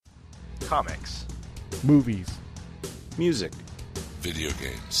Comics. Movies. Music. Video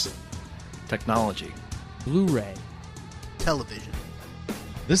games. Technology. Blu-ray. Television.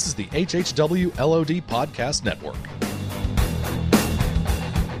 This is the HHW LOD Podcast Network.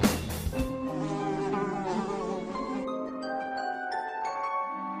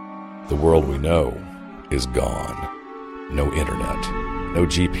 The world we know is gone. No internet, no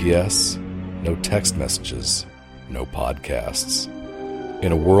GPS, no text messages, no podcasts.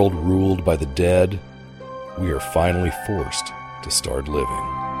 In a world ruled by the dead, we are finally forced to start living.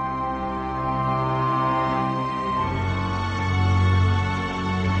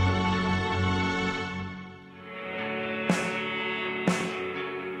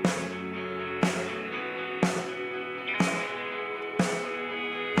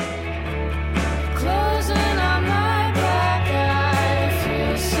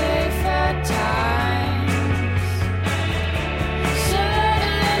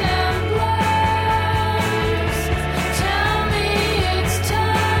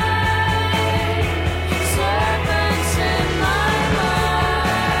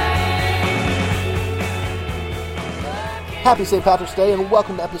 Happy St. Patrick's Day, and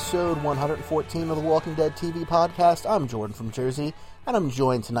welcome to episode 114 of the Walking Dead TV podcast. I'm Jordan from Jersey, and I'm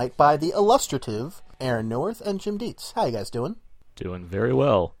joined tonight by the illustrative Aaron North and Jim Dietz. How you guys doing? Doing very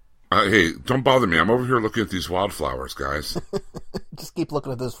well. Hey, don't bother me. I'm over here looking at these wildflowers, guys. Just keep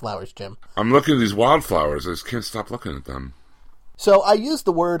looking at those flowers, Jim. I'm looking at these wildflowers. I just can't stop looking at them. So I used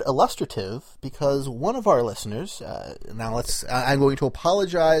the word illustrative because one of our listeners, I'm going to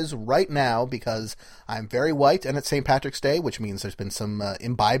apologize right now because I'm very white and it's St. Patrick's Day, which means there's been some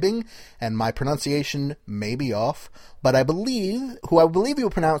imbibing and my pronunciation may be off. But I believe you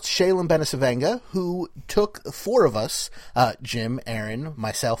pronounce Shaylin Benasavenga, who took four of us, Jim, Aaron,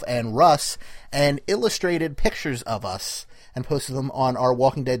 myself, and Russ, and illustrated pictures of us and posted them on our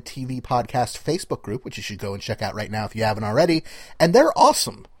Walking Dead TV podcast Facebook group, which you should go and check out right now if you haven't already. And they're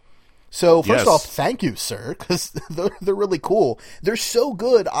awesome. So first off, thank you, sir, because they're really cool. They're so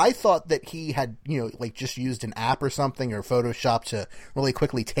good. I thought that he had, just used an app or something or Photoshop to really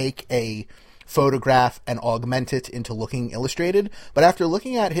quickly take a photograph and augment it into looking illustrated. But after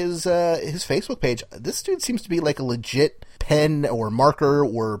looking at his Facebook page, this dude seems to be like a legit pen or marker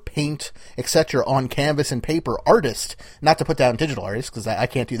or paint, etc. on canvas and paper artist. Not to put down digital artist, because I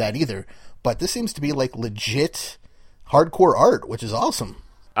can't do that either. But this seems to be like legit hardcore art, which is awesome.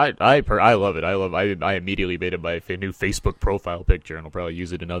 I love it. I immediately made it my new Facebook profile picture, and I'll probably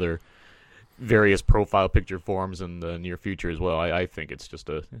use it in other various profile picture forms in the near future as well. I think it's just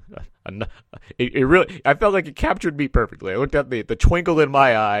it really, I felt like it captured me perfectly. I looked at the twinkle in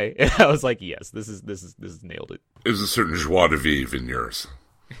my eye, and I was like, yes, this is nailed it. There's a certain joie de vivre in yours.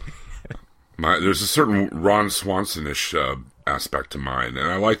 There's a certain Ron Swanson-ish aspect to mine,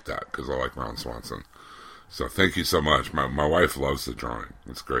 and I like that because I like Ron Swanson. So thank you so much. My wife loves the drawing.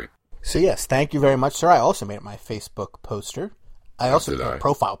 It's great. So yes, thank you very much, sir. I also made it my Facebook poster. I also did a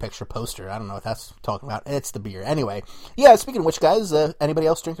profile picture poster. I don't know what that's talking about. It's the beer. Anyway, yeah, speaking of which, guys, anybody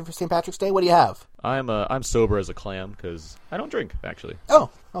else drinking for St. Patrick's Day? What do you have? I'm sober as a clam because I don't drink, actually.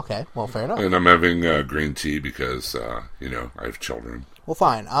 Oh, okay. Well, fair enough. And I'm having green tea because, I have children. Well,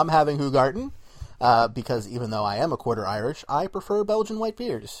 fine. I'm having Hoegaarden because even though I am a quarter Irish, I prefer Belgian white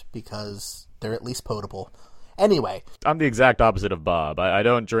beers because they're at least potable. Anyway. I'm the exact opposite of Bob. I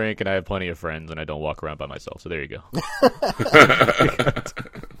don't drink, and I have plenty of friends, and I don't walk around by myself, so there you go.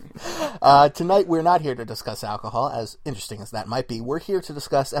 Tonight, we're not here to discuss alcohol, as interesting as that might be. We're here to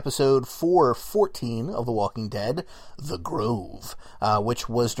discuss episode 414 of The Walking Dead, The Grove, which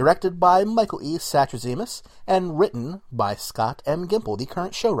was directed by Michael E. Satrazemis and written by Scott M. Gimple, the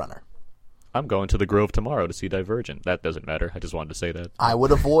current showrunner. I'm going to The Grove tomorrow to see Divergent. That doesn't matter. I just wanted to say that. I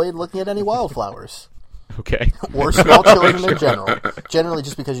would avoid looking at any wildflowers. Okay. Or small children in general. Generally,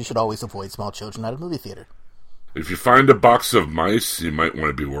 just because you should always avoid small children at a movie theater. If you find a box of mice, you might want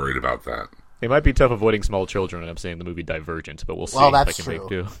to be worried about that. It might be tough avoiding small children when I'm saying the movie Divergent, but we'll see if I can true. make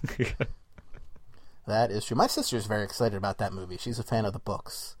do. That is true. My sister's very excited about that movie. She's a fan of the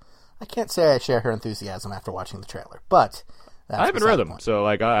books. I can't say I share her enthusiasm after watching the trailer, but I haven't read them, so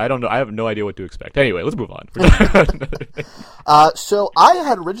I don't know. I have no idea what to expect. Anyway, let's move on. So I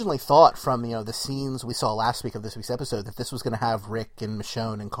had originally thought from the scenes we saw last week of this week's episode that this was going to have Rick and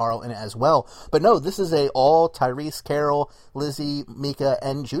Michonne and Carl in it as well. But no, this is a all Tyrese, Carol, Lizzie, Mika,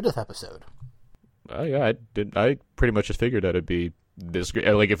 and Judith episode. Yeah, I pretty much just figured that it'd be this.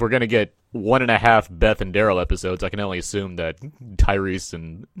 Like, if we're gonna get 1.5 Beth and Daryl episodes, I can only assume that Tyrese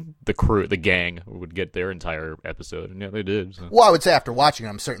and the crew, the gang, would get their entire episode, and yeah, they did. So. Well, I would say after watching it,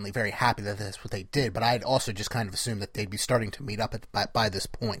 I'm certainly very happy that that's what they did, but I'd also just kind of assumed that they'd be starting to meet up by this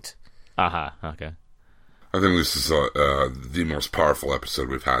point. Okay. I think this is the most powerful episode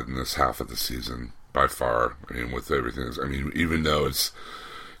we've had in this half of the season, by far. I mean, with everything. I mean, even though it's,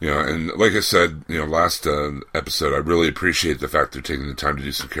 and like I said, last episode, I really appreciate the fact they're taking the time to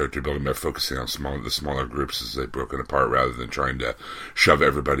do some character building by focusing on the smaller groups as they've broken apart, rather than trying to shove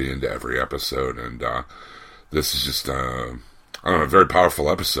everybody into every episode. And this is just, I don't know, a very powerful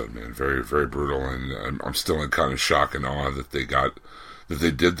episode, man. Very, very brutal, and I'm still in kind of shock and awe that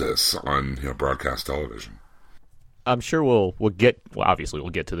they did this on broadcast television. I'm sure we'll get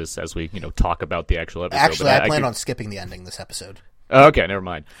to this as we talk about the actual episode. Actually, I plan on skipping the ending this episode. Okay, never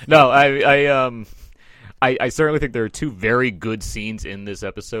mind. No, I certainly think there are two very good scenes in this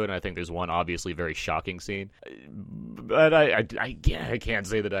episode, and I think there's one obviously very shocking scene. But I can't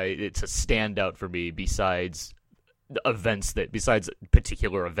say that it's a standout for me besides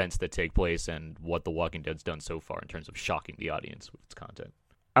particular events that take place and what The Walking Dead's done so far in terms of shocking the audience with its content.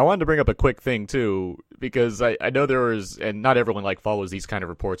 I wanted to bring up a quick thing, too, because I know there was, and not everyone, follows these kind of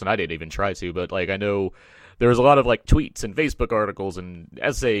reports, and I didn't even try to, but, I know there was a lot of, tweets and Facebook articles and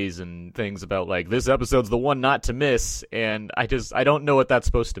essays and things about, this episode's the one not to miss, and I don't know what that's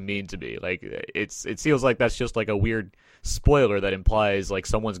supposed to mean to me. It feels like that's just, a weird spoiler that implies,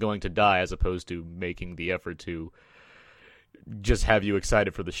 someone's going to die as opposed to making the effort to just have you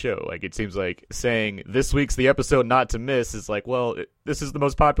excited for the show. It seems like saying this week's the episode not to miss is this is the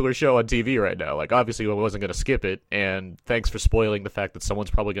most popular show on TV right now. Obviously I wasn't going to skip it, and thanks for spoiling the fact that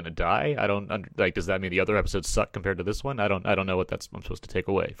someone's probably going to die. I don't does that mean the other episodes suck compared to this one? I don't know what I'm supposed to take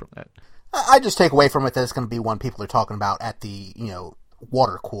away from that. I just take away from it that it's going to be one people are talking about at the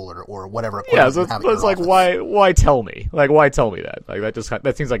water cooler or whatever. Yeah, so it's why tell me? Why tell me that?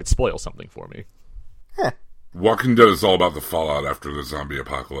 That seems like it spoils something for me. Yeah. Walking Dead is all about the fallout after the zombie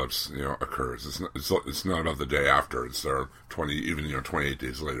apocalypse, occurs. It's not about the day after. It's 28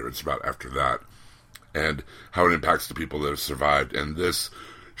 days later. It's about after that, and how it impacts the people that have survived. And this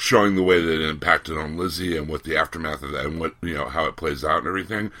showing the way that it impacted on Lizzie and what the aftermath of that and what how it plays out and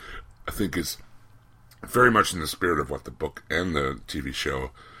everything, I think is very much in the spirit of what the book and the TV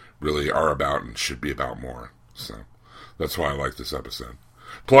show really are about and should be about more. So that's why I like this episode.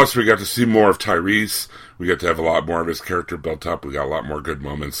 Plus, we got to see more of Tyrese. We got to have a lot more of his character built up. We got a lot more good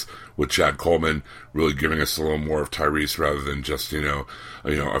moments with Chad Coleman, really giving us a little more of Tyrese rather than just,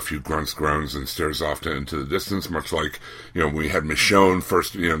 a few grunts, groans, and stares off into the distance. Much like, when we had Michonne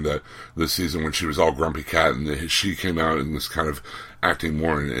first, the season when she was all grumpy cat, and she came out and was kind of acting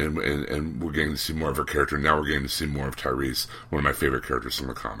more, and we're getting to see more of her character. Now we're getting to see more of Tyrese, one of my favorite characters from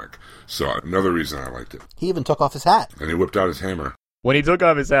the comic. So another reason I liked it. He even took off his hat. And he whipped out his hammer. When he took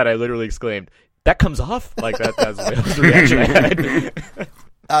off his hat, I literally exclaimed, "That comes off?" That's the reaction I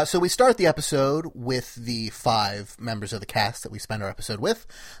had. So we start the episode with the 5 members of the cast that we spend our episode with,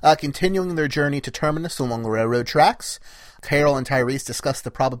 continuing their journey to Terminus along the railroad tracks. Carol and Tyrese discuss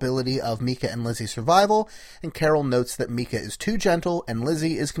the probability of Mika and Lizzie's survival, and Carol notes that Mika is too gentle and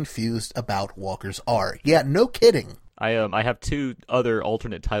Lizzie is confused about Walker's R. Yeah, no kidding. I have 2 other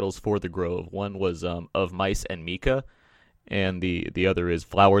alternate titles for the Grove. One was Of Mice and Mika, and the other is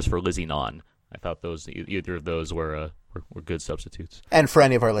Flowers for Lizzie Non. I thought either of those were good substitutes. And for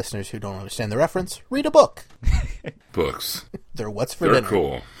any of our listeners who don't understand the reference, read a book. Books. They're what's for dinner. They're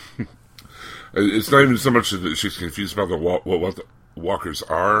cool. It's not even so much that she's confused about what the walkers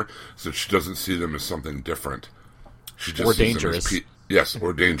are, so she doesn't see them as something different. She just or sees dangerous. Them as yes,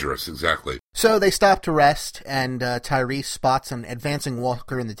 or dangerous, exactly. So they stop to rest, and Tyrese spots an advancing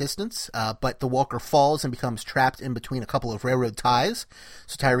walker in the distance, but the walker falls and becomes trapped in between a couple of railroad ties.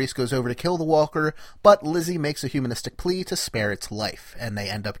 So Tyrese goes over to kill the walker, but Lizzie makes a humanistic plea to spare its life, and they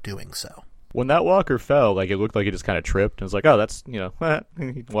end up doing so. When that walker fell, it looked like it just kind of tripped. And it was like, oh, that's,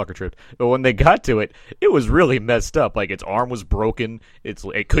 walker tripped. But when they got to it, it was really messed up. Its arm was broken.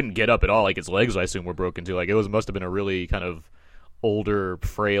 It couldn't get up at all. Its legs, I assume, were broken too. Must have been a really kind of older,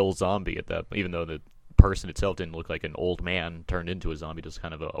 frail zombie at that, even though the person itself didn't look like an old man turned into a zombie, just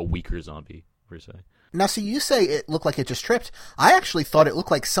kind of a weaker zombie, per se. Now, see, you say it looked like it just tripped. I actually thought it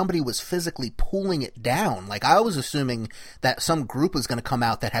looked like somebody was physically pulling it down. I was assuming that some group was going to come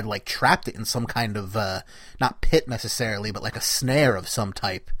out that had, trapped it in some kind of, not pit necessarily, but a snare of some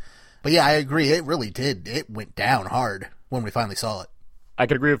type. But yeah, I agree. It really did. It went down hard when we finally saw it. I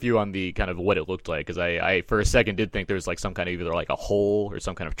could agree with you on the kind of what it looked like, because I for a second did think there was some kind of either a hole or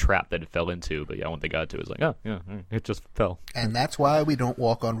some kind of trap that it fell into, but yeah, when they got to it, it was oh, yeah, it just fell. And that's why we don't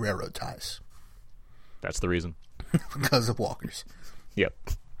walk on railroad ties. That's the reason. Because of walkers. Yep.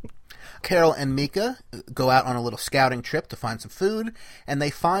 Carol and Mika go out on a little scouting trip to find some food, and they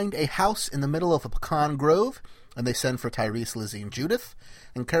find a house in the middle of a pecan grove. and they send for Tyrese, Lizzie, and Judith.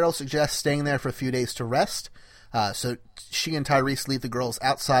 And Carol suggests staying there for a few days to rest. So she and Tyrese leave the girls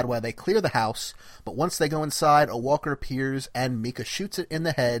outside while they clear the house. But once they go inside, a walker appears and Mika shoots it in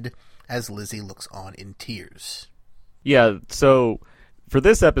the head as Lizzie looks on in tears. Yeah, so for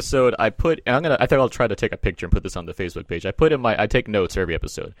this episode, I think I'll try to take a picture and put this on the Facebook page. I take notes every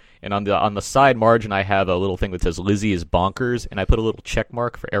episode, and on the side margin, I have a little thing that says Lizzie is bonkers, and I put a little check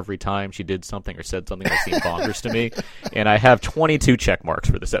mark for every time she did something or said something that seemed bonkers to me, and I have 22 check marks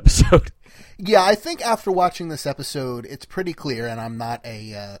for this episode. Yeah, I think after watching this episode, it's pretty clear, and I'm not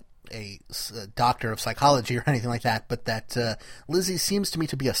a doctor of psychology or anything like that, but that Lizzie seems to me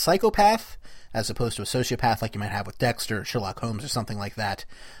to be a psychopath as opposed to a sociopath like you might have with Dexter, Sherlock Holmes, or something like that.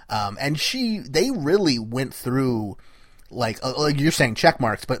 And they really went through, like you're saying check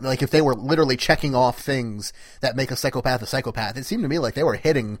marks, but like if they were literally checking off things that make a psychopath, it seemed to me like they were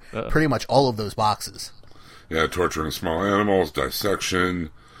hitting pretty much all of those boxes. Yeah, torturing small animals, dissection,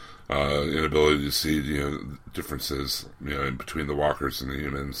 inability to see, differences, in between the walkers and the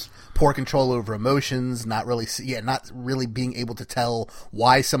humans. Poor control over emotions, not really being able to tell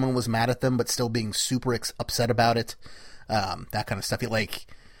why someone was mad at them, but still being super upset about it. That kind of stuff.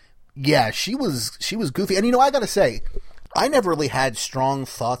 She was goofy. And I gotta say, I never really had strong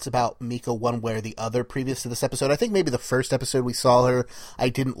thoughts about Mika one way or the other previous to this episode. I think maybe the first episode we saw her, I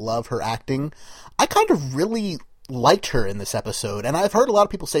didn't love her acting. I kind of really liked her in this episode, and I've heard a lot of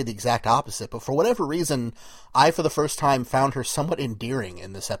people say the exact opposite, but for whatever reason, I, for the first time, found her somewhat endearing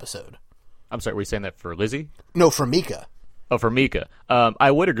in this episode. I'm sorry, were you saying that for Lizzie? No, for Mika. Oh, for Mika.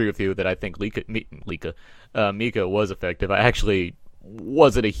 I would agree with you that I think Mika was effective. I actually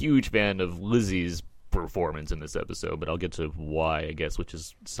wasn't a huge fan of Lizzie's performance in this episode, but I'll get to why, I guess, which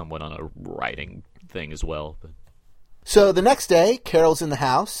is somewhat on a writing thing as well. So the next day, Carol's in the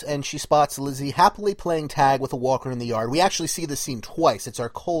house, and she spots Lizzie happily playing tag with a walker in the yard. We actually see this scene twice. It's our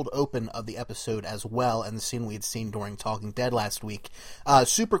cold open of the episode as well, and the scene we had seen during Talking Dead last week.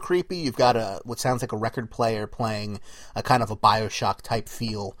 Super creepy. You've got what sounds like a record player playing a kind of a Bioshock type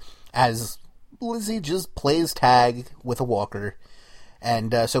feel as Lizzie just plays tag with a walker.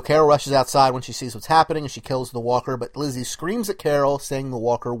 And so Carol rushes outside when she sees what's happening, and she kills the walker, but Lizzie screams at Carol, saying the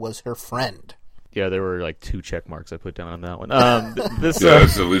walker was her friend. Yeah, there were like 2 check marks I put down on that one. It's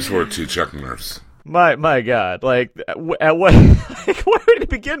at least worth 2 check marks. My God, like at what? Like, where did it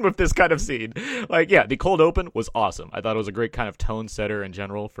begin with this kind of scene? Like, yeah, the cold open was awesome. I thought it was a great kind of tone setter in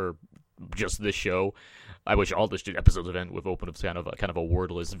general for just this show. I wish all the episodes would end with open with kind of a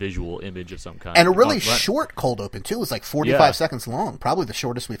wordless visual image of some kind. And a really short cold open too. It was like 45 seconds long, probably the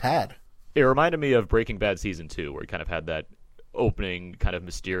shortest we've had. It reminded me of Breaking Bad season 2, where it kind of had that opening, kind of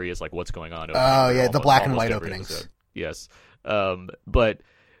mysterious, like what's going on. Oh yeah, the black and white openings. Episode. Yes, but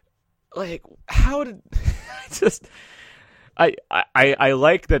like, how did I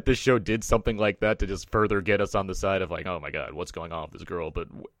like that this show did something like that to just further get us on the side of like, oh my God, what's going on with this girl? But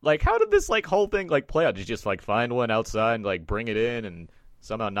like, how did this like whole thing like play out? Did you just like find one outside and like bring it in and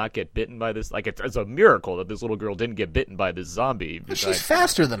somehow not get bitten by this? Like, it's a miracle that this little girl didn't get bitten by this zombie. She's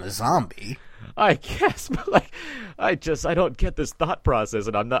faster than a zombie, I guess, but like, I don't get this thought process,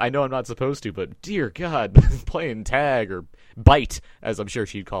 and I know I'm not supposed to, but dear God, playing tag or bite, as I'm sure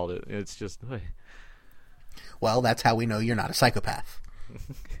she'd called it, it's just. Well, that's how we know you're not a psychopath.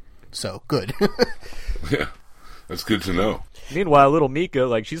 So good. Yeah, that's good to know. Meanwhile, little Mika,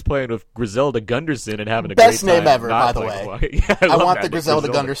 like, she's playing with Griselda Gunderson and having a best great time. Best name ever, by the way. Yeah, I want the Griselda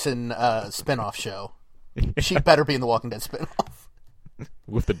Gunderson spinoff show. She better be in the Walking Dead spinoff.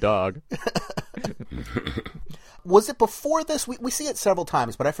 With the dog. Was it before this? We see it several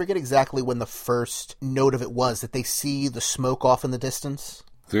times, but I forget exactly when the first note of it was, that they see the smoke off in the distance.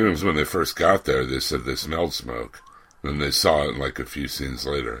 I think it was when they first got there, they said they smelled smoke. Then they saw it like a few scenes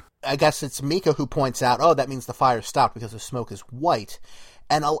later. I guess it's Mika who points out, that means the fire stopped because the smoke is white.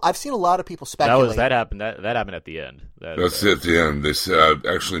 And I've seen a lot of people speculate. That happened at the end. That's at the end. They said,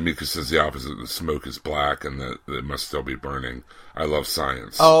 actually, Mika says the opposite. The smoke is black and that it must still be burning. I love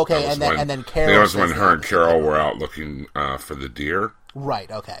science. Oh, okay. And then Carol. That was when her and Carol were out looking for the deer.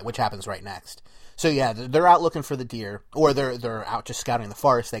 Right. Okay. Which happens right next. So yeah, they're out looking for the deer, or they're out just scouting the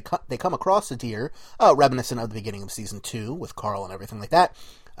forest. They come across the deer, reminiscent of the beginning of season 2 with Carl and everything like that.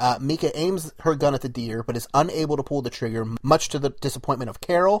 Mika aims her gun at the deer, but is unable to pull the trigger, much to the disappointment of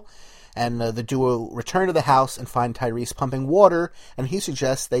Carol. And the duo return to the house and find Tyrese pumping water, and he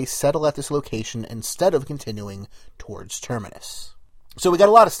suggests they settle at this location instead of continuing towards Terminus. So we got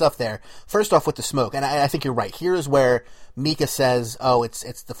a lot of stuff there. First off with the smoke, and I think you're right. Here is where Mika says, oh,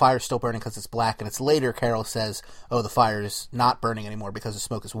 it's the fire's still burning because it's black, and it's later Carol says, oh, the fire's not burning anymore because the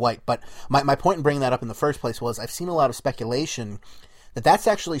smoke is white. But my point in bringing that up in the first place was I've seen a lot of speculation that that's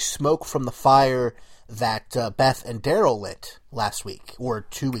actually smoke from the fire that Beth and Daryl lit last week, or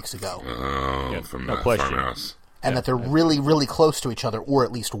 2 weeks ago. Oh, from that farmhouse. And that they're really, really close to each other, or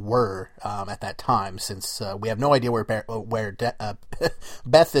at least were at that time, since we have no idea where Beth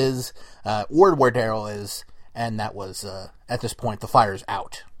is, or where Daryl is, and that was, at this point, the fire's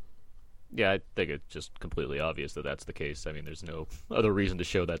out. Yeah, I think it's just completely obvious that that's the case. I mean, there's no other reason to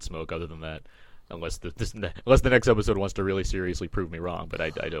show that smoke other than that, unless the next episode wants to really seriously prove me wrong, but I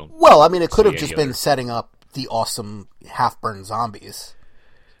don't. Well, I mean, it could have just been setting up the awesome half-burned zombies.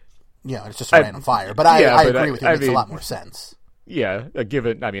 You know, it's just a random fire. But I agree with you. It makes a lot more sense. Yeah,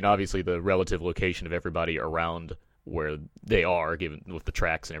 given, I mean, obviously the relative location of everybody around where they are, given with the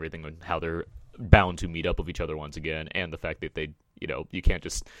tracks and everything, and how they're bound to meet up with each other once again, and the fact that they,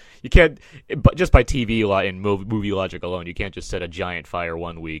 but just by TV and movie logic alone, you can't just set a giant fire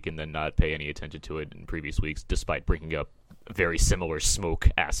one week and then not pay any attention to it in previous weeks, despite bringing up a very similar smoke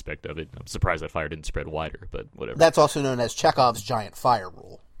aspect of it. I'm surprised that fire didn't spread wider, but whatever. That's also known as Chekhov's giant fire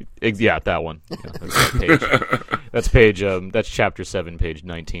rule. Yeah, that one. Yeah, that's chapter 7, page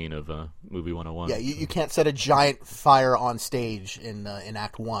 19 of Movie 101. Yeah, you can't set a giant fire on stage in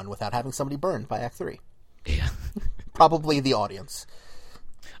Act 1 without having somebody burned by Act 3. Yeah. Probably the audience.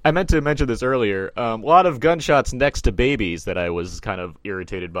 I meant to mention this earlier. A lot of gunshots next to babies that I was kind of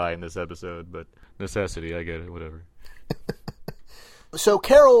irritated by in this episode, but necessity, I get it, whatever. So,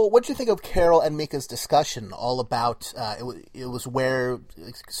 Carol, what do you think of Carol and Mika's discussion all about, it was where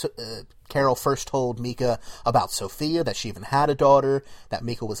Carol first told Mika about Sophia, that she even had a daughter, that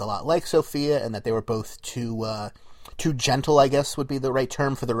Mika was a lot like Sophia, and that they were both too gentle, I guess would be the right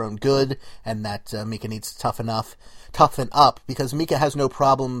term, for their own good, and that Mika needs to toughen up, because Mika has no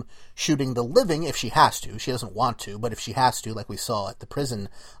problem shooting the living if she has to. She doesn't want to, but if she has to, like we saw at the prison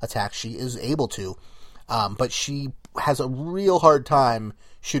attack, she is able to. But she has a real hard time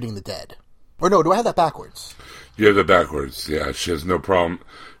shooting the dead. Or no, do I have that backwards? You have that backwards, yeah. She has no problem.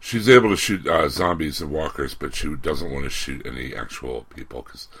 She's able to shoot zombies and walkers, but she doesn't want to shoot any actual people,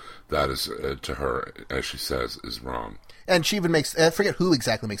 because that is, to her, as she says, is wrong. And she even makes, I forget who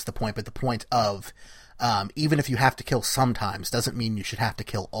exactly makes the point, but the point of, even if you have to kill sometimes, doesn't mean you should have to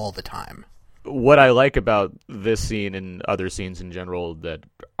kill all the time. What I like about this scene and other scenes in general that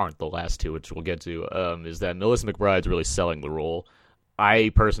aren't the last two, which we'll get to, is that Melissa McBride's really selling the role.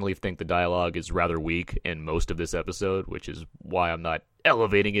 I personally think the dialogue is rather weak in most of this episode, which is why I'm not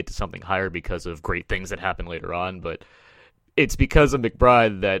elevating it to something higher because of great things that happen later on, but it's because of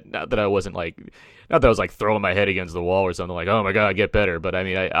McBride that, not that I was like throwing my head against the wall or something like, oh my god, get better, but I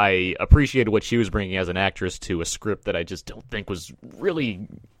mean, I appreciated what she was bringing as an actress to a script that I just don't think was really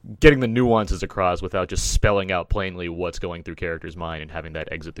getting the nuances across without just spelling out plainly what's going through characters' mind and having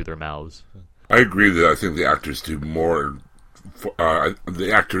that exit through their mouths. I agree that I think the actors do more.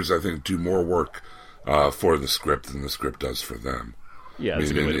 The actors, I think, do more work for the script than the script does for them. Yeah,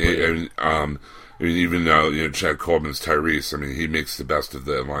 that's a good way to put it. I mean, even Chad Coleman's Tyrese, I mean, he makes the best of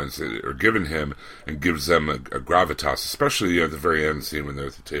the lines that are given him and gives them a gravitas, especially at the very end scene when they're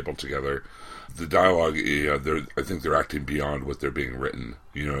at the table together. The dialogue, I think they're acting beyond what they're being written.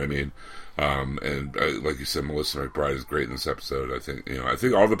 You know what I mean? And like you said, Melissa McBride is great in this episode. I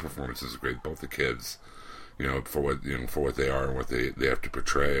think all the performances are great, both the kids. For what they are and what they have to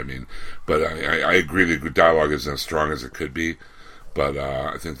portray. I mean, but I agree the dialogue isn't as strong as it could be, but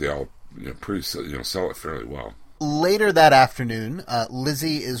I think they all sell it fairly well. Later that afternoon,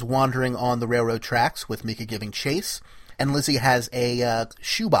 Lizzie is wandering on the railroad tracks with Mika giving chase, and Lizzie has a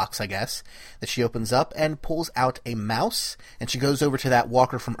shoebox, I guess, that she opens up and pulls out a mouse, and she goes over to that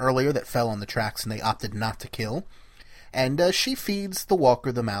walker from earlier that fell on the tracks and they opted not to kill. And she feeds the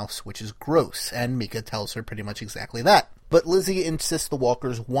walker the mouse, which is gross, and Mika tells her pretty much exactly that. But Lizzie insists the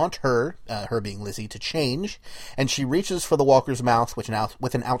walkers want her being Lizzie, to change, and she reaches for the walker's mouth with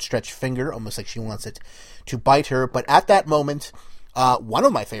an outstretched finger, almost like she wants it to bite her. But at that moment, one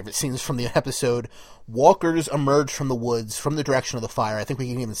of my favorite scenes from the episode, walkers emerge from the woods, from the direction of the fire. I think we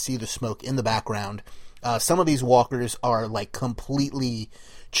can even see the smoke in the background. Some of these walkers are like completely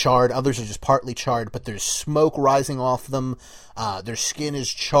charred, others are just partly charred, but there's smoke rising off them. Their skin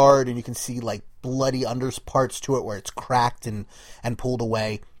is charred, and you can see like bloody under parts to it where it's cracked and pulled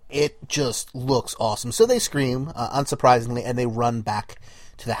away. It just looks awesome. So they scream, unsurprisingly, and they run back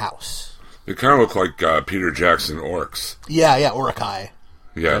to the house. They kind of look like Peter Jackson orcs. Yeah, Urukai.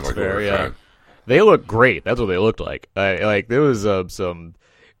 Yeah, that's like fair, Urukai. yeah. They look great. That's what they looked like. Like there was some.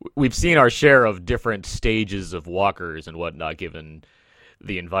 We've seen our share of different stages of walkers and whatnot, given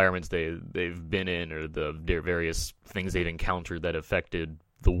the environments they've been in or their various things they've encountered that affected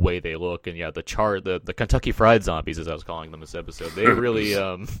the way they look. And yeah, the Kentucky Fried Zombies, as I was calling them this episode, they really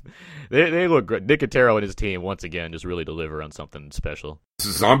they look great. Nicotero and his team once again just really deliver on something special. This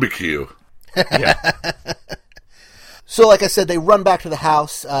is Zombie Q. Yeah. So, like I said, they run back to the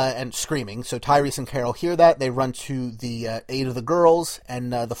house and screaming. So Tyrese and Carol hear that. They run to the aid of the girls,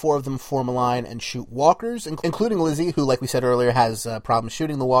 and the four of them form a line and shoot walkers, including Lizzie, who, like we said earlier, has problems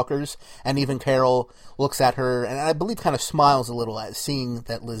shooting the walkers. And even Carol looks at her, and I believe kind of smiles a little at seeing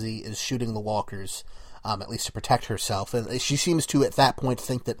that Lizzie is shooting the walkers, at least to protect herself. And she seems to, at that point,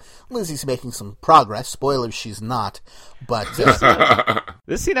 think that Lizzie's making some progress. Spoilers, she's not. But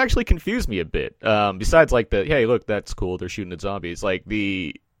this scene actually confused me a bit. Besides, like, hey, look, that's cool, they're shooting at zombies. Like,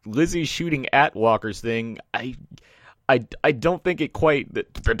 the Lizzie shooting at walkers thing, I don't think it quite, the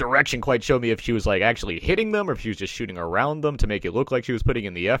direction quite showed me if she was, like, actually hitting them or if she was just shooting around them to make it look like she was putting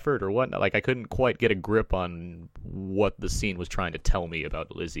in the effort or whatnot. Like, I couldn't quite get a grip on what the scene was trying to tell me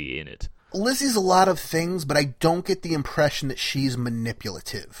about Lizzie in it. Lizzie's a lot of things, but I don't get the impression that she's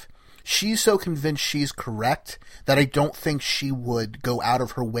manipulative. She's so convinced she's correct that I don't think she would go out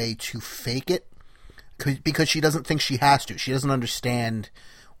of her way to fake it, because she doesn't think she has to. She doesn't understand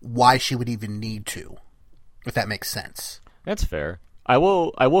why she would even need to, if that makes sense. That's fair. I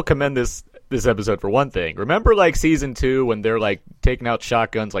will commend this episode for one thing. Remember, like, season 2 when they're, like, taking out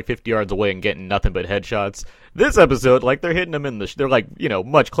shotguns, like, 50 yards away and getting nothing but headshots? This episode, like, they're hitting them they're, like, you know,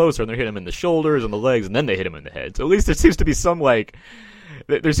 much closer, and they're hitting them in the shoulders and the legs, and then they hit them in the head. So at least there seems to be some, like,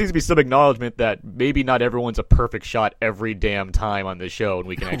 acknowledgement that maybe not everyone's a perfect shot every damn time on this show, and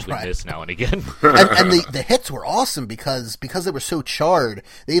we can actually miss now and again. and the hits were awesome because they were so charred.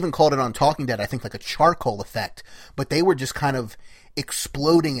 They even called it on Talking Dead, I think, like a charcoal effect. But they were just kind of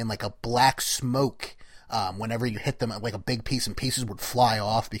exploding in like a black smoke. Whenever you hit them, like a big piece, and pieces would fly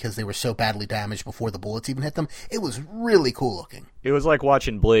off because they were so badly damaged before the bullets even hit them. It was really cool looking. It was like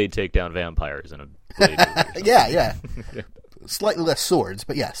watching Blade take down vampires in a Blade movie or something. Yeah. Slightly less swords,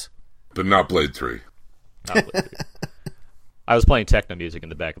 but yes. But not Blade 3. Not Blade 3. I was playing techno music in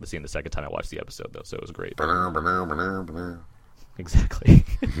the back of the scene the second time I watched the episode, though, so it was great. Exactly.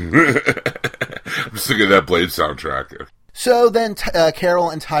 I'm singing that Blade soundtrack. So then Carol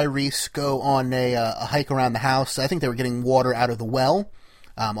and Tyrese go on a hike around the house. I think they were getting water out of the well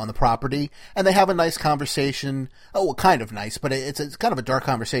on the property, and they have a nice conversation. Oh, well, kind of nice, but it's kind of a dark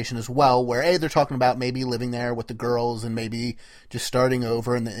conversation as well, where they're talking about maybe living there with the girls and maybe just starting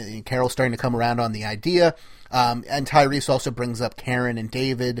over, and Carol's starting to come around on the idea. And Tyrese also brings up Karen and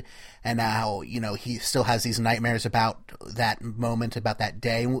David and how, you know, he still has these nightmares about that moment, about that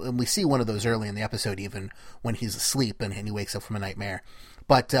day. And we see one of those early in the episode, even when he's asleep and he wakes up from a nightmare.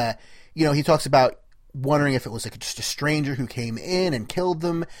 But, you know, he talks about wondering if it was like just a stranger who came in and killed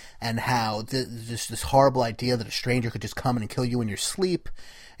them, and how just this horrible idea that a stranger could just come in and kill you in your sleep,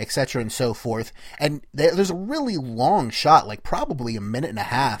 etc. and so forth. And there's a really long shot, like probably a minute and a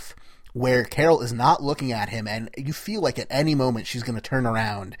half, where Carol is not looking at him, and you feel like at any moment she's going to turn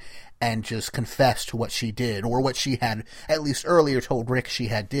around and just confess to what she did, or what she had, at least earlier, told Rick she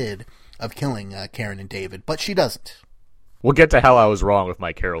had did of killing Karen and David, but she doesn't. We'll get to how I was wrong with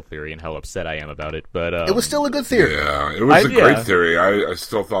my Carol theory and how upset I am about it, but it was still a good theory. Yeah, it was a great theory. I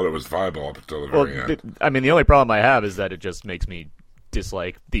still thought it was viable up until the very end. I mean, the only problem I have is that it just makes me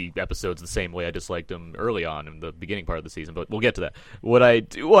dislike the episodes the same way I disliked them early on in the beginning part of the season, but we'll get to that. What I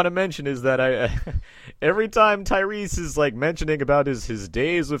do want to mention is that every time Tyrese is like mentioning about his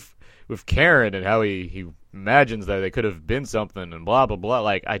days with Karen and how he imagines that they could have been something and blah blah blah,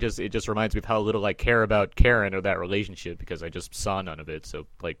 like it just reminds me of how little I care about Karen or that relationship, because I just saw none of it. So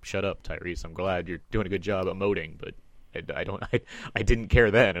like, shut up, Tyrese. I'm glad you're doing a good job emoting, but I didn't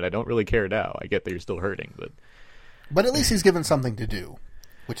care then, and I don't really care now. I get that you're still hurting, but at least he's given something to do,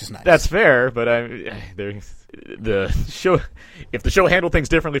 which is nice. That's fair, but the show, if the show handled things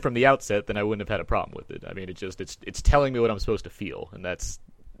differently from the outset, then I wouldn't have had a problem with it. I mean, it's telling me what I'm supposed to feel, and that's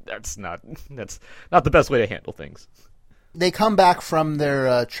not the best way to handle things. They come back from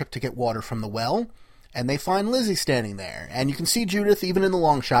their trip to get water from the well, and they find Lizzie standing there. And you can see Judith even in the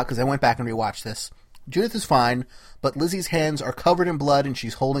long shot, because I went back and rewatched this. Judith is fine, but Lizzie's hands are covered in blood, and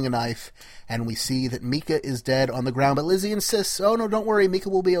she's holding a knife, and we see that Mika is dead on the ground, but Lizzie insists, oh no, don't worry, Mika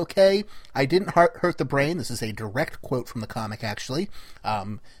will be okay. I didn't hurt the brain. This is a direct quote from the comic, actually,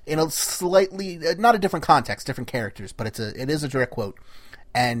 in a slightly, not a different context, different characters, but it is a direct quote.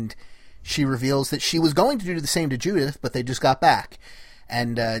 And she reveals that she was going to do the same to Judith, but they just got back.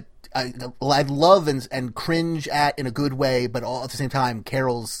 And I love and cringe at in a good way, but all at the same time,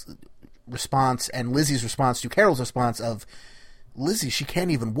 Carol's response and Lizzie's response to Carol's response of, Lizzie, she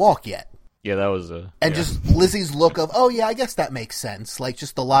can't even walk yet. Yeah, that was just Lizzie's look of, oh yeah, I guess that makes sense. Like,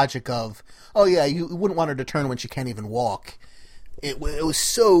 just the logic of, oh yeah, you wouldn't want her to turn when she can't even walk. It was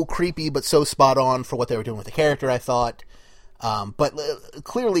so creepy, but so spot on for what they were doing with the character, I thought. But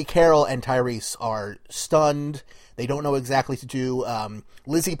clearly Carol and Tyrese are stunned. They don't know exactly what to do.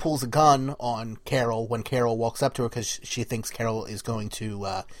 Lizzie pulls a gun on Carol when Carol walks up to her because she thinks Carol is going to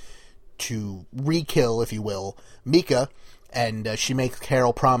re-kill, if you will, Mika. And she makes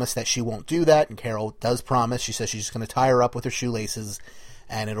Carol promise that she won't do that, and Carol does promise. She says she's just going to tie her up with her shoelaces,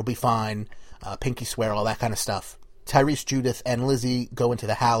 and it'll be fine. Pinky swear, all that kind of stuff. Tyrese, Judith, and Lizzie go into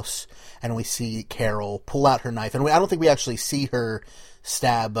the house, and we see Carol pull out her knife. And I don't think we actually see her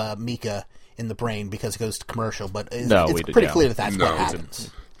stab Mika in the brain because it goes to commercial, but it's pretty clear that that's what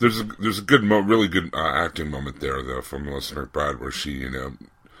happens. There's a good, really good acting moment there, though, from Melissa McBride, where she,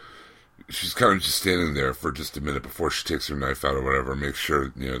 she's kind of just standing there for just a minute before she takes her knife out or whatever, make sure,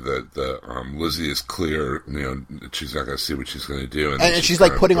 that Lizzie is clear, that she's not going to see what she's going to do. And she's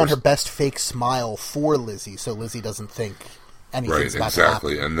like putting on her best fake smile for Lizzie, so Lizzie doesn't think anything's about to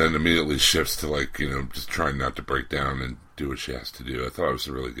happen. And then immediately shifts to just trying not to break down and do what she has to do. I thought it was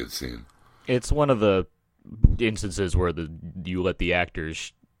a really good scene. It's one of the instances where you let the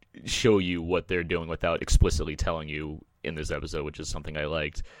actors show you what they're doing without explicitly telling you in this episode, which is something I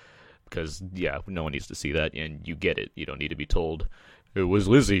liked. Because, no one needs to see that, and you get it. You don't need to be told, it was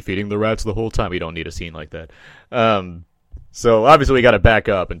Lizzie feeding the rats the whole time. You don't need a scene like that. So, obviously, we got to back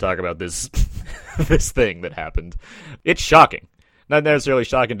up and talk about this this thing that happened. It's shocking. Not necessarily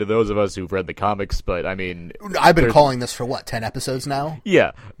shocking to those of us who've read the comics, but, I mean... I've been calling this for, 10 episodes now?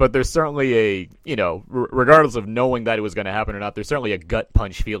 Yeah, but there's certainly regardless of knowing that it was going to happen or not, there's certainly a gut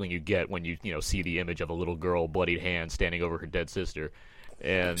punch feeling you get when you see the image of a little girl, bloodied hand, standing over her dead sister.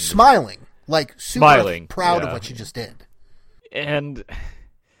 And smiling, like super proud of what she just did. And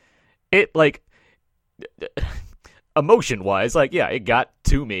it, emotion-wise, it got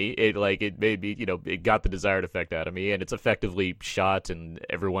to me. It made me, it got the desired effect out of me, and it's effectively shot, and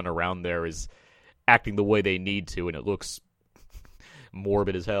everyone around there is acting the way they need to, and it looks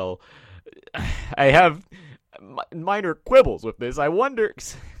morbid as hell. I have minor quibbles with this. I wonder,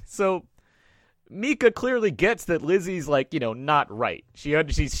 so... Mika clearly gets that Lizzie's not right.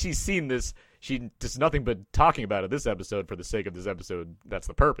 She's seen this. She does nothing but talking about it this episode for the sake of this episode. That's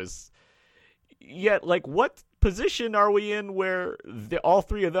the purpose. Yet, what position are we in where all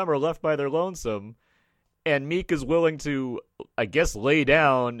three of them are left by their lonesome, and Mika's willing to, I guess, lay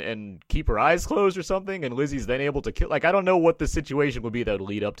down and keep her eyes closed or something, and Lizzie's then able to kill? I don't know what the situation would be that would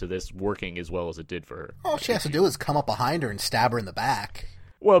lead up to this working as well as it did for her. All she has to do is come up behind her and stab her in the back.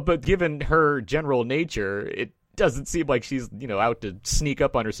 Well, but given her general nature, it doesn't seem like she's, out to sneak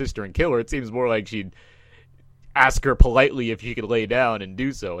up on her sister and kill her. It seems more like she'd ask her politely if she could lay down and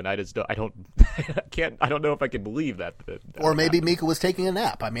do so. And I don't know if I can believe that. Or maybe Mika was taking a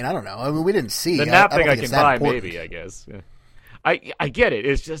nap. I mean, I don't know. I mean, we didn't see. The nap thing I can buy, maybe, I guess. Yeah. I get it.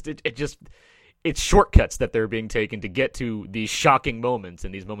 It's just, it's shortcuts that they're being taken to get to these shocking moments,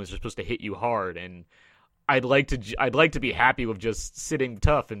 and these moments are supposed to hit you hard, and I'd like to be happy with just sitting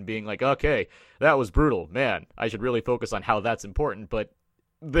tough and being like, okay, that was brutal, man. I should really focus on how that's important. But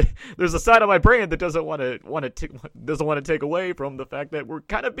there's a side of my brain that doesn't want to take away from the fact that we're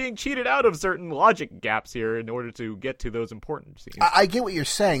kind of being cheated out of certain logic gaps here in order to get to those important scenes. I get what you're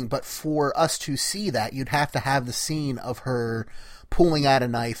saying, but for us to see that, you'd have to have the scene of her pulling out a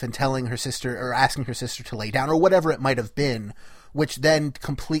knife and telling her sister or asking her sister to lay down or whatever it might have been, which then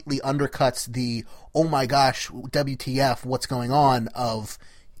completely undercuts the, oh my gosh, WTF, what's going on of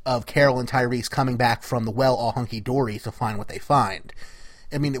Carol and Tyrese coming back from the well all hunky-dory to find what they find.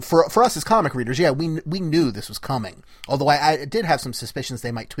 I mean, for us as comic readers, we knew this was coming. Although I did have some suspicions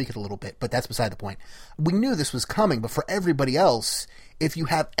they might tweak it a little bit, but that's beside the point. We knew this was coming, but for everybody else, if you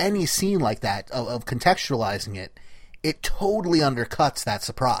have any scene like that of contextualizing it, it totally undercuts that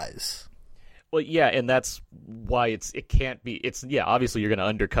surprise. Well, yeah, and that's why it can't be. Obviously you're going to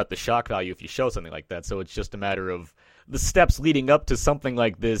undercut the shock value if you show something like that. So it's just a matter of the steps leading up to something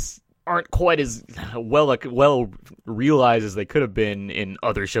like this aren't quite as well realized as they could have been in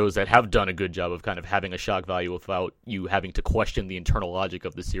other shows that have done a good job of kind of having a shock value without you having to question the internal logic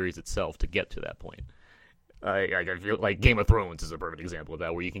of the series itself to get to that point. I feel like Game of Thrones is a perfect example of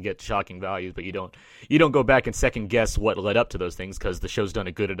that, where you can get shocking values, but you don't go back and second guess what led up to those things because the show's done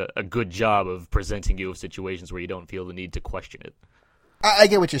a good job of presenting you with situations where you don't feel the need to question it. I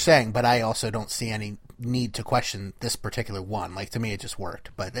get what you're saying, but I also don't see any need to question this particular one. Like, to me, it just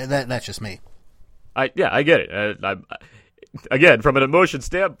worked, but that's just me. I get it. Again, from an emotional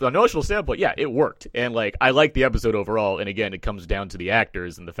standpoint, yeah, it worked, and like I like the episode overall. And again, it comes down to the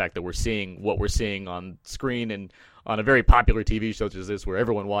actors and the fact that we're seeing what we're seeing on screen and on a very popular TV show such as this, where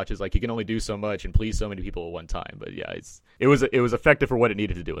everyone watches. Like, you can only do so much and please so many people at one time. But yeah, it was effective for what it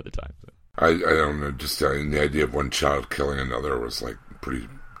needed to do at the time. So. I don't know, just the idea of one child killing another was like pretty,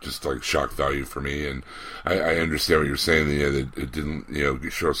 just like shock value for me. And I understand what you're saying, that it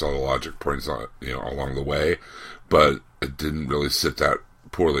didn't, show us all the logic points on, along the way, but it didn't really sit that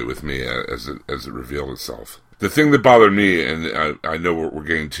poorly with me as it revealed itself. The thing that bothered me, and I know we're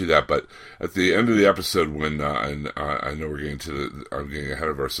getting to that, but at the end of the episode, when and I know I'm getting ahead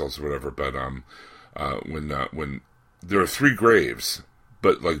of ourselves or whatever, but when there are 3 graves,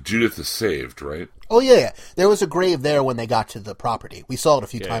 but like Judith is saved, right? Oh yeah, there was a grave there when they got to the property. We saw it a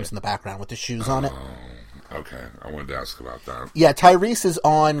few times in the background with the shoes on it. Okay, I wanted to ask about that. Yeah, Tyrese is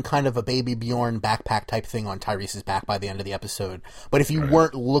on kind of a Baby Bjorn backpack type thing on Tyrese's back by the end of the episode. But if you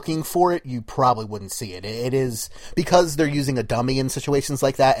weren't looking for it, you probably wouldn't see it. It is, because they're using a dummy in situations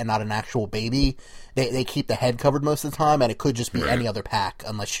like that and not an actual baby, they keep the head covered most of the time, and it could just be any other pack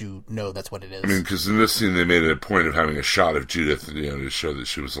unless you know that's what it is. I mean, because in this scene they made it a point of having a shot of Judith, to show that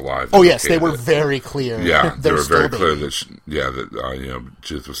she was alive. Oh yes, they were very clear. Yeah, they were very clear that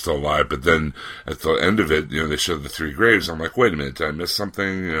Judith was still alive. But then at the end of it, they showed the 3 graves. I'm like, wait a minute, did I miss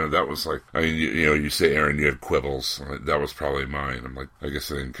something? That was like, I mean, you say, Aaron, you have quibbles. That was probably mine. I'm like, I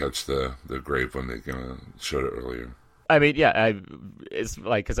guess I didn't catch the grave when they showed it earlier. I mean, yeah, it's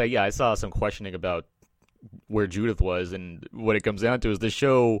like, because I saw some questioning about where Judith was, and what it comes down to is the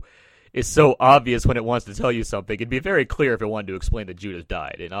show is so obvious when it wants to tell you something. It'd be very clear if it wanted to explain that Judith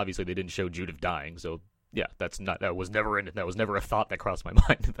died, and obviously they didn't show Judith dying. So yeah, that was never a thought that crossed my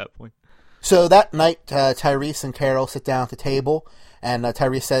mind at that point. So that night, Tyrese and Carol sit down at the table, and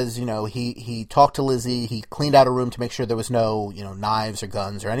Tyrese says, he talked to Lizzie, he cleaned out a room to make sure there was no, knives or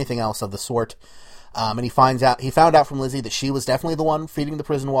guns or anything else of the sort. And he found out from Lizzie that she was definitely the one feeding the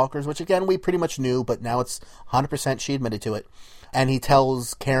prison walkers, which again we pretty much knew, but now it's 100% she admitted to it. And he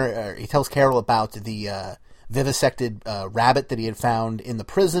tells Carol about the vivisected rabbit that he had found in the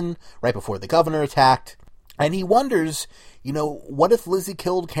prison right before the governor attacked. And he wonders, what if Lizzie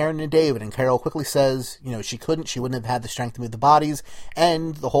killed Karen and David? And Carol quickly says, she couldn't. She wouldn't have had the strength to move the bodies.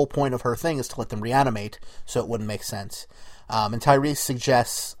 And the whole point of her thing is to let them reanimate, so it wouldn't make sense. And Tyrese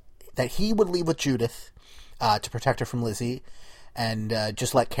suggests that he would leave with Judith to protect her from Lizzie, and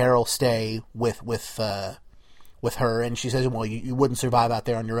just let Carol stay with her. And she says, well, you wouldn't survive out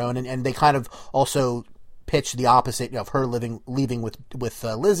there on your own. And they kind of also pitch the opposite of her leaving with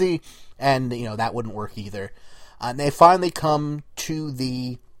Lizzie, and that wouldn't work either. And they finally come to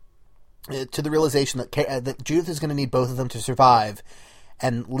the realization that Judith is going to need both of them to survive,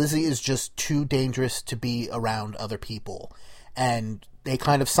 and Lizzie is just too dangerous to be around other people. And they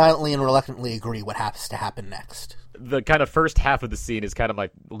kind of silently and reluctantly agree what has to happen next. The kind of first half of the scene is kind of my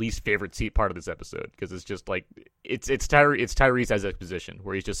least favorite part of this episode, because it's just like it's Tyrese as exposition,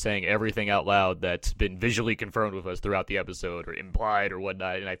 where he's just saying everything out loud that's been visually confirmed with us throughout the episode or implied or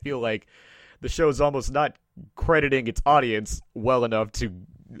whatnot. And I feel like the show's almost not crediting its audience well enough to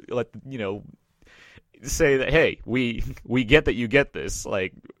let say that, hey, we get that you get this,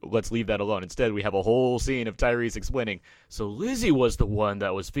 like, let's leave that alone. Instead, we have a whole scene of Tyrese explaining, so Lizzie was the one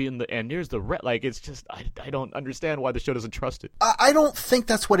that was feeding and here's the like, it's just, I don't understand why the show doesn't trust it. I don't think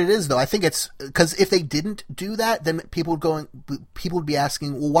that's what it is, though. I think it's because if they didn't do that, then people would be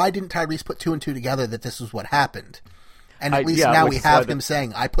asking, well, why didn't Tyrese put 2 and 2 together that this was what happened? And at least now we have him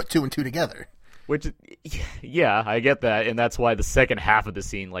saying, I put 2 and 2 together. Which, yeah, I get that, and that's why the second half of the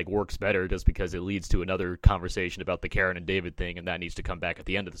scene works better, just because it leads to another conversation about the Karen and David thing, and that needs to come back at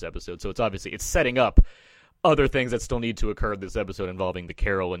the end of this episode. So it's setting up other things that still need to occur in this episode involving the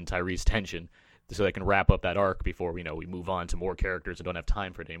Carol and Tyrese tension, so they can wrap up that arc before we move on to more characters and don't have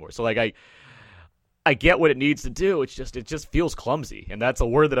time for it anymore. So I get what it needs to do. It just feels clumsy, and that's a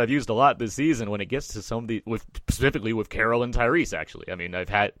word that I've used a lot this season when it gets to specifically with Carol and Tyrese. Actually, I mean,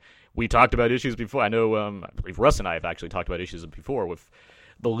 we talked about issues before. I know, I believe Russ and I have actually talked about issues before with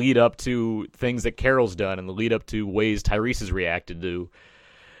the lead up to things that Carol's done and the lead up to ways Tyrese has reacted to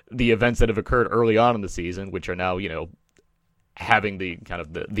the events that have occurred early on in the season, which are now, having the kind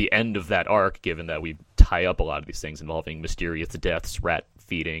of the end of that arc, given that we tie up a lot of these things involving mysterious deaths, rat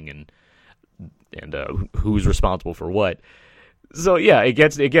feeding, and who's responsible for what. So yeah, it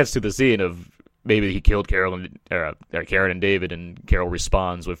gets to the scene of maybe he killed Karen and David, and Carol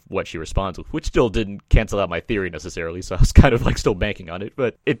responds with what she responds with, which still didn't cancel out my theory necessarily, so I was kind of like still banking on it.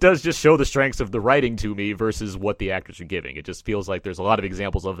 But it does just show the strengths of the writing to me versus what the actors are giving. It just feels like there's a lot of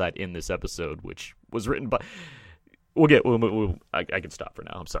examples of that in this episode, which was written by... I can stop for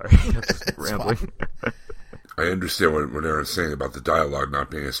now. I'm sorry. Rambling. I understand what Aaron's saying about the dialogue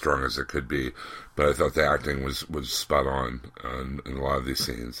not being as strong as it could be, but I thought the acting was spot on in a lot of these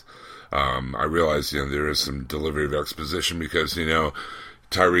scenes. I realize, there is some delivery of exposition because,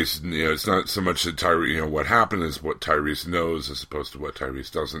 Tyrese, it's not so much that Tyrese, what happened is what Tyrese knows as opposed to what Tyrese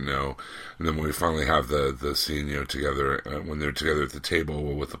doesn't know. And then when we finally have the scene, together, when they're together at the table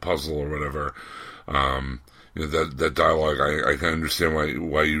with the puzzle or whatever, that dialogue, I can understand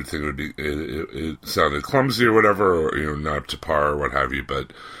why you think it would be, it sounded clumsy or whatever, or, not up to par or what have you,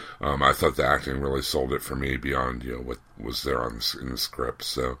 but, I thought the acting really sold it for me beyond, what was there in the script.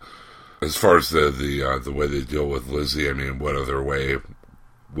 So, as far as the way they deal with Lizzie, I mean, what other way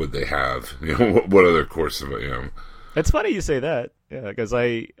would they have? What other course of it, It's funny you say that, yeah, because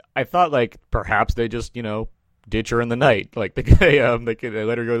I thought, like, perhaps they just, ditch her in the night. Like, they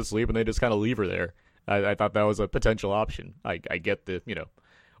let her go to sleep and they just kind of leave her there. I thought that was a potential option. I get the,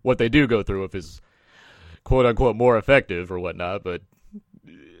 what they do go through if is quote-unquote more effective or whatnot, but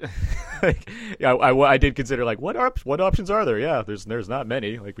I did consider, like, what options are there? Yeah, there's not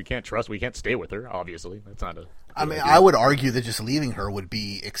many. Like, we can't stay with her, obviously. That's not a... I mean, I would argue that just leaving her would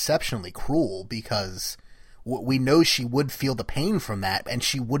be exceptionally cruel because we know she would feel the pain from that and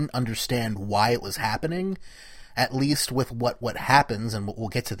she wouldn't understand why it was happening, at least with what happens, and we'll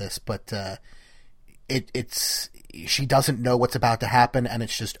get to this, but... she doesn't know what's about to happen and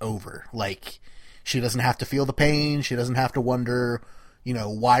it's just over. Like, she doesn't have to feel the pain. She doesn't have to wonder,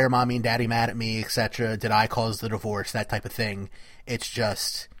 why are mommy and daddy mad at me, etc. Did I cause the divorce? That type of thing. It's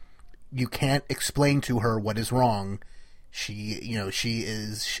just, you can't explain to her what is wrong. She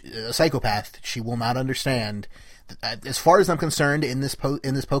is a psychopath. She will not understand. As far as I'm concerned, in this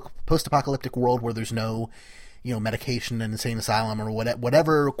post-apocalyptic world where there's no, medication and insane asylum or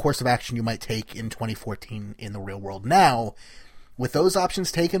whatever course of action you might take in 2014 in the real world now, with those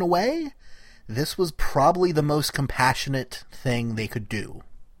options taken away, this was probably the most compassionate thing they could do.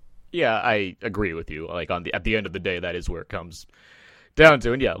 Yeah, I agree with you. Like, at the end of the day, that is where it comes down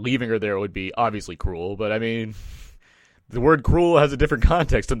to. And yeah, leaving her there would be obviously cruel, but I mean, the word cruel has a different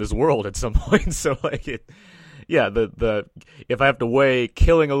context in this world at some point, so like it... Yeah, the if I have to weigh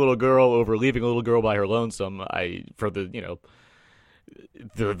killing a little girl over leaving a little girl by her lonesome, it's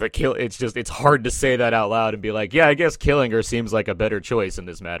hard to say that out loud and be like, yeah, I guess killing her seems like a better choice in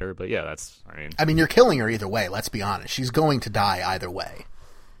this matter. But yeah, I mean, you're killing her either way. Let's be honest, she's going to die either way.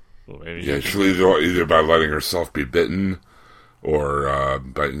 Well, maybe she'll either by letting herself be bitten, or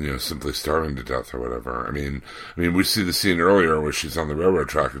by simply starving to death or whatever. I mean, we see the scene earlier where she's on the railroad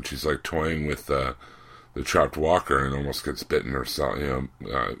track and she's like toying with the trapped walker and almost gets bitten herself.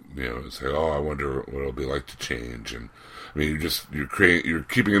 Say, I wonder what it'll be like to change. And I mean, you're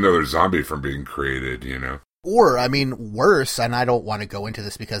keeping another zombie from being created. Or I mean, worse. And I don't want to go into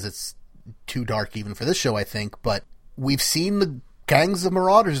this because it's too dark even for this show, I think. But we've seen the gangs of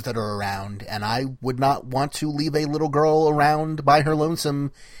marauders that are around, and I would not want to leave a little girl around by her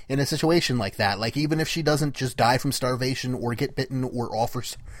lonesome in a situation like that. Like, even if she doesn't just die from starvation or get bitten or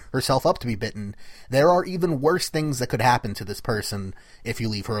offers herself up to be bitten, there are even worse things that could happen to this person if you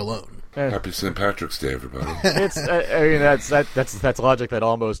leave her alone. Happy St. Patrick's Day, everybody. That's logic that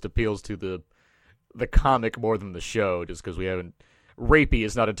almost appeals to the comic more than the show, just because we haven't... Rapey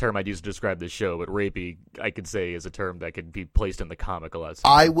is not a term I'd use to describe this show, but rapey, I could say, is a term that could be placed in the comic a lot.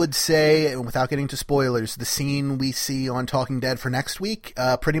 I would say, without getting to spoilers, the scene we see on Talking Dead for next week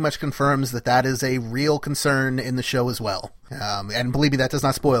pretty much confirms that is a real concern in the show as well. And believe me, that does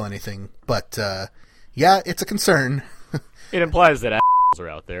not spoil anything. But, yeah, it's a concern. It implies that assholes are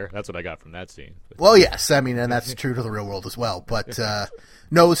out there. That's what I got from that scene. Well, yes, I mean, and that's true to the real world as well. But,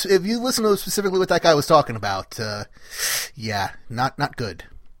 no, if you listen to specifically what that guy was talking about, yeah, not good.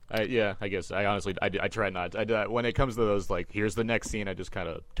 Yeah, I guess. I honestly, I try not. When it comes to those, like, here's the next scene, I just kind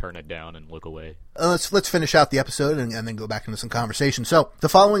of turn it down and look away. Let's finish out the episode and then go back into some conversation. So, the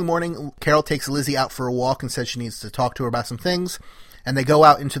following morning, Carol takes Lizzie out for a walk and says she needs to talk to her about some things. And they go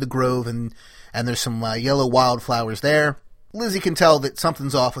out into the grove, and there's some yellow wildflowers there. Lizzie can tell that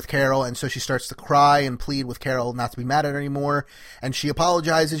something's off with Carol, and so she starts to cry and plead with Carol not to be mad at her anymore. And she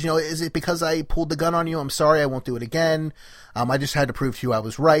apologizes, is it because I pulled the gun on you? I'm sorry, I won't do it again. I just had to prove to you I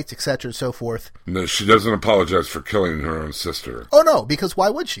was right, etc. and so forth. No, she doesn't apologize for killing her own sister. Oh, no, because why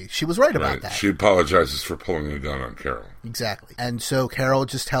would she? She was right about that. She apologizes for pulling a gun on Carol. Exactly. And so Carol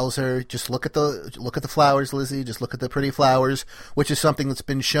just tells her, just look at the flowers, Lizzie, just look at the pretty flowers, which is something that's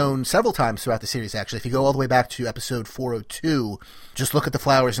been shown several times throughout the series, actually. If you go all the way back to episode 402, just look at the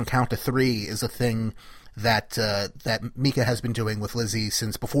flowers and count to 3 is a thing that Mika has been doing with Lizzie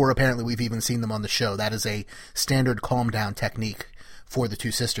since before apparently we've even seen them on the show. That is a standard calm down technique for the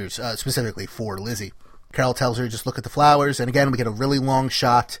two sisters, specifically for Lizzie. Carol tells her, just look at the flowers, and again we get a really long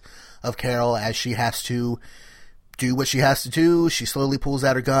shot of Carol as she has to do what she has to do. She slowly pulls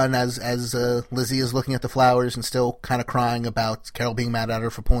out her gun as Lizzie is looking at the flowers and still kind of crying about Carol being mad at her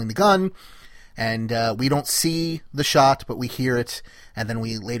for pulling the gun. And we don't see the shot, but we hear it, and then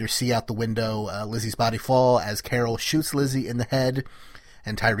we later see out the window Lizzie's body fall as Carol shoots Lizzie in the head,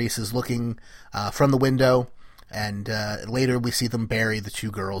 and Tyrese is looking from the window, and later we see them bury the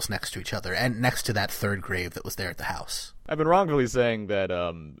two girls next to each other, and next to that third grave that was there at the house. I've been wrongfully saying that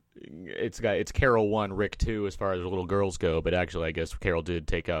it's Carol 1, Rick 2 as far as little girls go, but actually I guess Carol did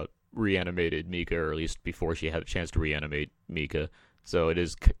take out reanimated Mika, or at least before she had a chance to reanimate Mika. So it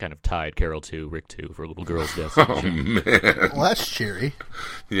is kind of tied, Carol 2, Rick 2 for little girls' deaths. Oh, man. Well, that's cheery.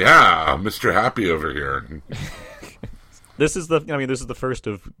 Yeah, Mr. Happy over here. This is the first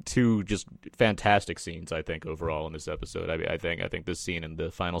of 2 just fantastic scenes, I think, overall in this episode. I think this scene and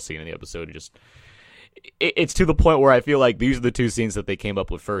the final scene in the episode are just... It's to the point where I feel like these are the 2 scenes that they came up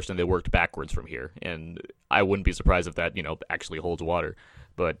with first and they worked backwards from here. And I wouldn't be surprised if that, actually holds water.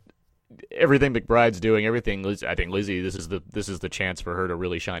 But... everything McBride's doing, everything. I think Lizzie, this is the chance for her to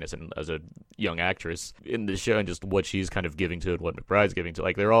really shine as a young actress in the show, and just what she's kind of giving to it, what McBride's giving to.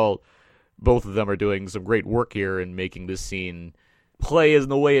 Like both of them are doing some great work here in making this scene play in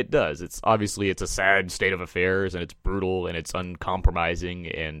the way it does. It's a sad state of affairs, and it's brutal, and it's uncompromising,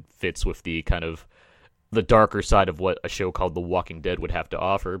 and fits with the kind of the darker side of what a show called The Walking Dead would have to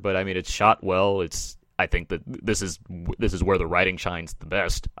offer. But I mean, it's shot well. I think that this is where the writing shines the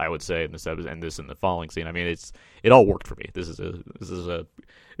best, I would say, in this episode and in the following scene. I mean, it all worked for me. This is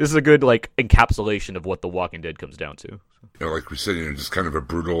a good encapsulation of what The Walking Dead comes down to. Like we said, just kind of a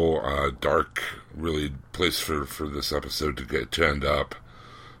brutal, dark, really place for this episode to end up.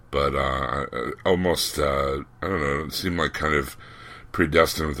 But almost, I don't know, it seemed like kind of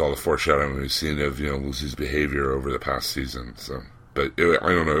predestined with all the foreshadowing we've seen of Lucy's behavior over the past season. So. But I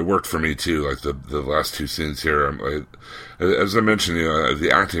don't know, it worked for me too. Like the last 2 scenes here, as I mentioned,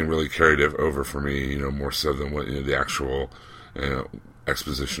 the acting really carried it over for me. More so than what the actual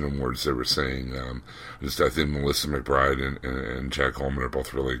exposition and words they were saying. I think Melissa McBride and Jack Coleman are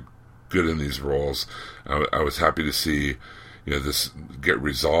both really good in these roles. I was happy to see this get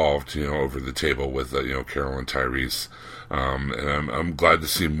resolved over the table with Carol and Tyrese. And I'm glad to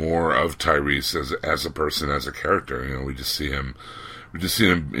see more of Tyrese as a person, as a character. We just see him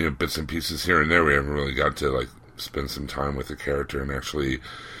bits and pieces here and there. We haven't really got to spend some time with the character and actually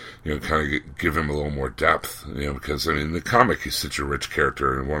kind of give him a little more depth. Because in the comic he's such a rich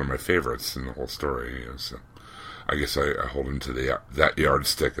character and one of my favorites in the whole story. So I guess I hold him to that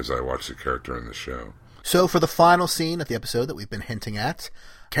yardstick as I watch the character in the show. So for the final scene of the episode that we've been hinting at,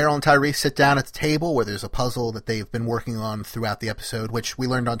 Carol and Tyrese sit down at the table where there's a puzzle that they've been working on throughout the episode, which we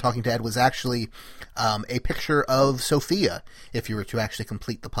learned on Talking Dead was actually a picture of Sophia, if you were to actually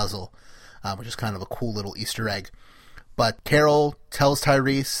complete the puzzle, which is kind of a cool little Easter egg. But Carol tells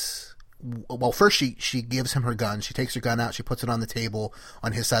Tyrese, well, first she gives him her gun. She takes her gun out, she puts it on the table,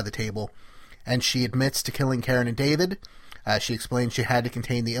 on his side of the table, and she admits to killing Karen and David. She explains she had to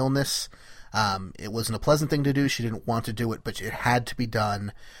contain the illness. It wasn't a pleasant thing to do. She didn't want to do it, but it had to be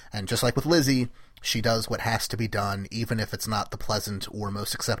done. And just like with Lizzie, she does what has to be done, even if it's not the pleasant or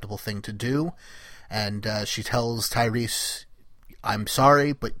most acceptable thing to do. And she tells Tyrese, I'm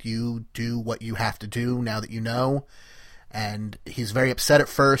sorry, but you do what you have to do now that you know. And he's very upset at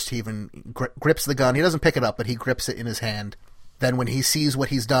first. He even grips the gun. He doesn't pick it up, but he grips it in his hand. Then when he sees what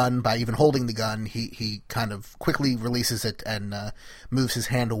he's done by even holding the gun, he kind of quickly releases it and moves his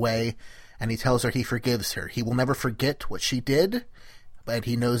hand away. And he tells her he forgives her. He will never forget what she did, but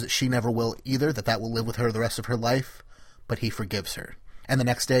he knows that she never will either, that will live with her the rest of her life, but he forgives her. And the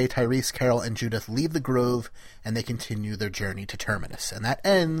next day, Tyrese, Carol, and Judith leave the Grove, and they continue their journey to Terminus. And that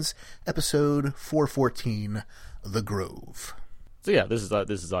ends episode 414, The Grove. So yeah, this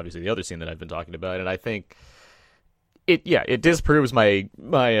is obviously the other scene that I've been talking about, and I think it disproves my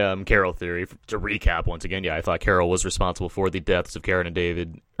Carol theory. To recap once again, I thought Carol was responsible for the deaths of Karen and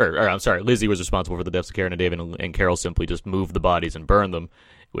David, or I'm sorry, Lizzie was responsible for the deaths of Karen and David, and Carol simply just moved the bodies and burned them,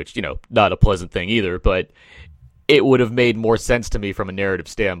 which not a pleasant thing either. But it would have made more sense to me from a narrative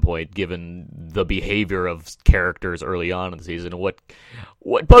standpoint, given the behavior of characters early on in the season. And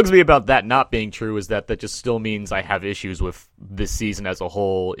what bugs me about that not being true is that just still means I have issues with this season as a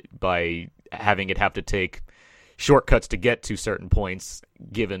whole by having it have to take shortcuts to get to certain points,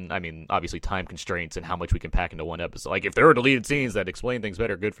 given, I mean, obviously time constraints and how much we can pack into one episode. Like, if there are deleted scenes that explain things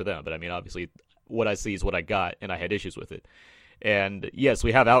better, good for them. But I mean, obviously, what I see is what I got, and I had issues with it. And yes,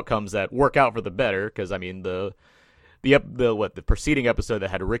 we have outcomes that work out for the better, because I mean, the preceding episode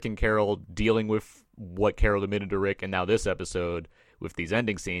that had Rick and Carol dealing with what Carol admitted to Rick, and now this episode with these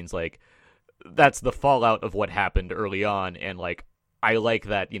ending scenes, like, that's the fallout of what happened early on, and like, I like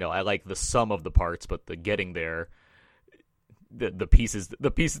that, I like the sum of the parts, but the getting there, the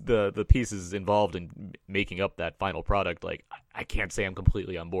pieces involved in making up that final product, like, I can't say I'm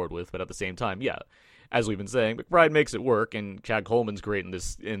completely on board with, but at the same time, yeah, as we've been saying, McBride makes it work, and Chad Coleman's great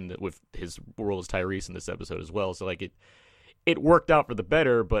with his role as Tyrese in this episode as well. So like it worked out for the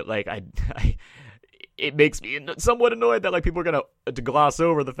better, but like it makes me somewhat annoyed that like people are gonna to gloss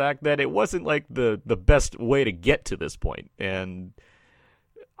over the fact that it wasn't like the best way to get to this point. And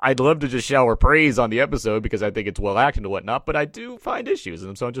I'd love to just shower praise on the episode because I think it's well acted and whatnot, but I do find issues,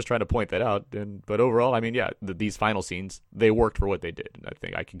 and so I'm just trying to point that out. But overall, I mean, yeah, these final scenes, they worked for what they did, and I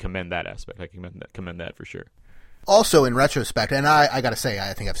think I can commend that aspect. I can commend that for sure. Also, in retrospect, and I gotta say,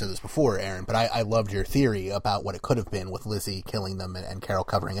 I think I've said this before, Aaron, but I loved your theory about what it could have been with Lizzie killing them and Carol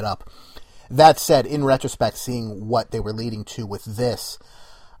covering it up. That said, in retrospect, seeing what they were leading to with this,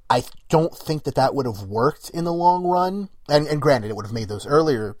 I don't think that would have worked in the long run. And granted, it would have made those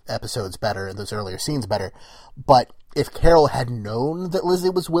earlier episodes better and those earlier scenes better. But if Carol had known that Lizzie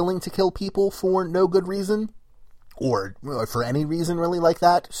was willing to kill people for no good reason, or for any reason really like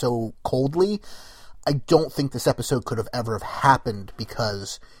that, so coldly, I don't think this episode could have ever have happened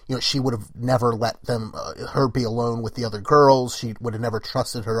because, she would have never let her be alone with the other girls. She would have never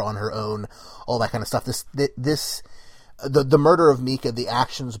trusted her on her own, all that kind of stuff. The murder of Mika, the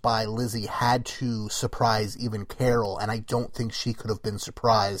actions by Lizzie had to surprise even Carol, and I don't think she could have been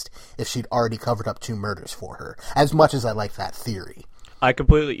surprised if she'd already covered up 2 murders for her, as much as I like that theory. I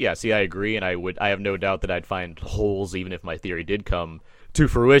completely, I agree, and I have no doubt that I'd find holes even if my theory did come to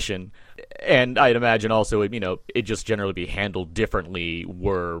fruition. And I'd imagine also, it just generally be handled differently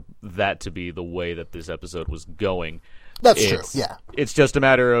were that to be the way that this episode was going. That's true, yeah. It's just a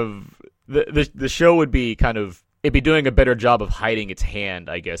matter of, the show would be it'd be doing a better job of hiding its hand,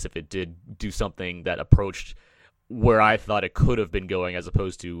 I guess, if it did do something that approached where I thought it could have been going, as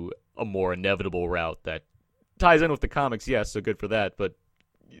opposed to a more inevitable route that ties in with the comics, yes, so good for that, but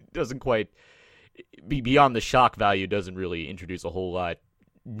it doesn't quite be beyond the shock value, doesn't really introduce a whole lot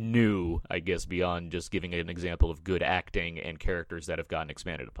new, I guess, beyond just giving an example of good acting and characters that have gotten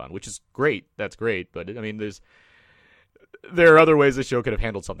expanded upon, which is great. That's great, but I mean, there are other ways the show could have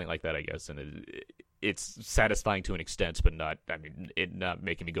handled something like that, I guess, and it's satisfying to an extent, but not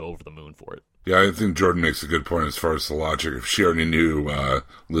making me go over the moon for it. Yeah, I think Jordan makes a good point as far as the logic. If she already knew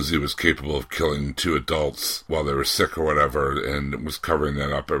Lizzie was capable of killing 2 adults while they were sick or whatever, and was covering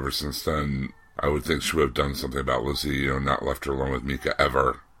that up ever since then, I would think she would have done something about Lizzie, not left her alone with Mika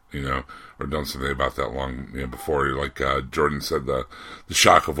ever, or done something about that long before. Like Jordan said, the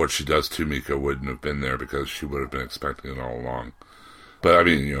shock of what she does to Mika wouldn't have been there because she would have been expecting it all along. But I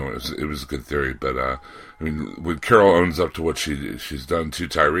mean, it was a good theory. But I mean, when Carol owns up to what she's done to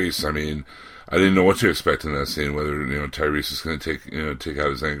Tyrese, I mean, I didn't know what to expect in that scene. Whether Tyrese is going to take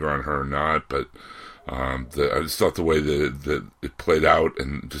out his anger on her or not. But I just thought the way that it played out,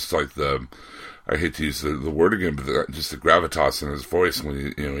 and just like I hate to use the word again, but just the gravitas in his voice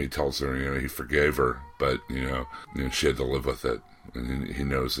when he tells her he forgave her, but she had to live with it, and he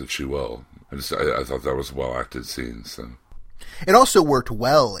knows that she will. I thought that was a well acted scene. So. It also worked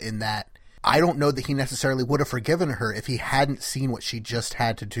well in that I don't know that he necessarily would have forgiven her if he hadn't seen what she just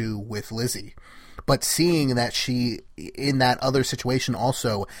had to do with Lizzie. But seeing that she, in that other situation,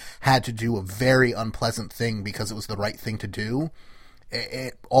 also had to do a very unpleasant thing because it was the right thing to do,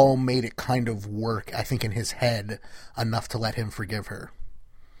 it all made it kind of work, I think, in his head enough to let him forgive her.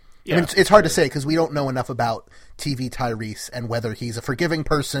 Yeah, I mean, it's hard to say because we don't know enough about TV Tyrese and whether he's a forgiving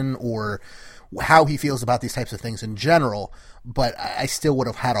person or how he feels about these types of things in general, but I still would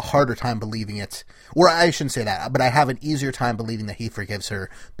have had a harder time believing it. Or I shouldn't say that, but I have an easier time believing that he forgives her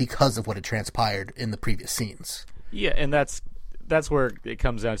because of what had transpired in the previous scenes. Yeah, and that's where it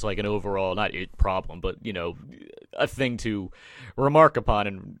comes down to like an overall, not a problem, but, a thing to remark upon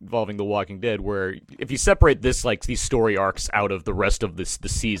involving The Walking Dead, where if you separate this, like, these story arcs out of the rest of the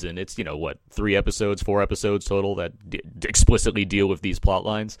season, it's, 4 episodes total that explicitly deal with these plot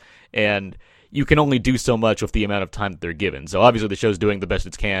lines. And you can only do so much with the amount of time that they're given. So obviously the show's doing the best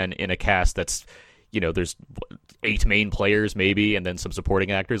it can in a cast that's, there's 8 main players maybe, and then some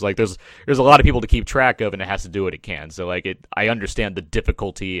supporting actors. Like there's a lot of people to keep track of, and it has to do what it can. So I understand the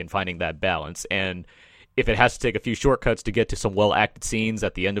difficulty in finding that balance, and if it has to take a few shortcuts to get to some well-acted scenes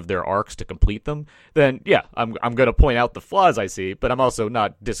at the end of their arcs to complete them, then yeah, I'm going to point out the flaws I see, but I'm also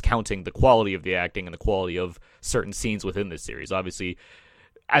not discounting the quality of the acting and the quality of certain scenes within this series. Obviously,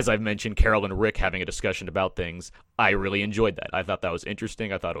 as I've mentioned, Carol and Rick having a discussion about things, I really enjoyed that. I thought that was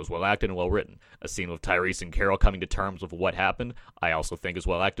interesting. I thought it was well-acted and well-written. A scene with Tyrese and Carol coming to terms with what happened, I also think is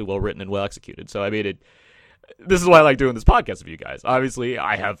well-acted, well-written, and well-executed. So, I mean, this is why I like doing this podcast with you guys. Obviously,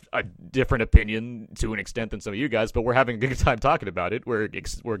 I have a different opinion to an extent than some of you guys, but we're having a good time talking about it. We're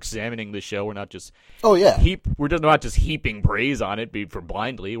examining the show. We're not just we're just not just heaping praise on it for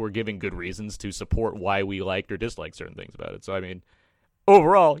blindly. We're giving good reasons to support why we liked or disliked certain things about it. So, I mean,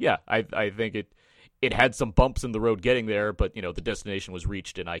 overall, yeah, I think it had some bumps in the road getting there, but, the destination was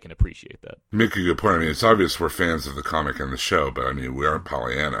reached, and I can appreciate that. You make a good point. I mean, it's obvious we're fans of the comic and the show, but, I mean, we aren't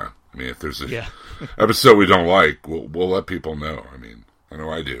Pollyanna. I mean, if there's a episode we don't like, we'll let people know. I mean, I know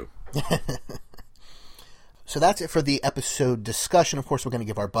I do. So that's it for the episode discussion. Of course, we're going to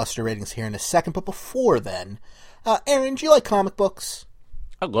give our Buster ratings here in a second, but before then, Aaron, do you like comic books?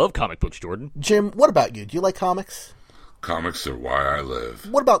 I love comic books, Jordan. Jim, what about you? Do you like comics? Comics are why I live.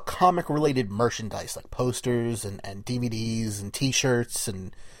 What about comic-related merchandise, like posters and DVDs and T-shirts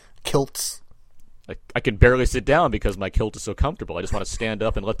and kilts? I can barely sit down because my kilt is so comfortable. I just want to stand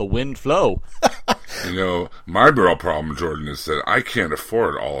up and let the wind flow. My real problem, Jordan, is that I can't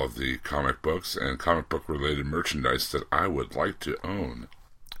afford all of the comic books and comic book-related merchandise that I would like to own.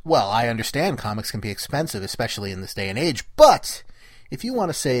 Well, I understand comics can be expensive, especially in this day and age, but if you want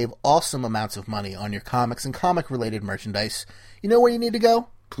to save awesome amounts of money on your comics and comic-related merchandise, you know where you need to go?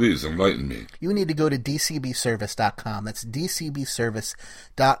 Please enlighten me. You need to go to dcbservice.com. That's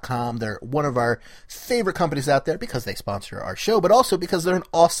dcbservice.com. They're one of our favorite companies out there because they sponsor our show, but also because they're an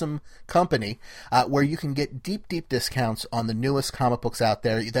awesome company where you can get deep, deep discounts on the newest comic books out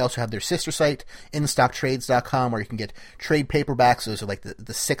there. They also have their sister site, InStockTrades.com, where you can get trade paperbacks. Those are like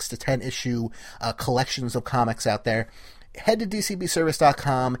the 6 to 10 issue collections of comics out there. Head to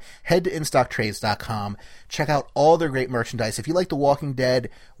dcbservice.com, head to InStockTrades.com, check out all their great merchandise. If you like The Walking Dead,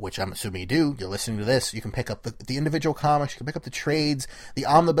 which I'm assuming you do, you're listening to this, you can pick up the individual comics, you can pick up the trades, the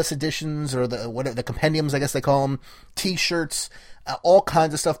omnibus editions, or the compendiums, I guess they call them, T-shirts, all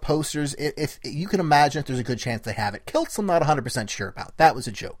kinds of stuff, posters. If you can imagine if there's a good chance they have it. Kilts, I'm not 100% sure about. That was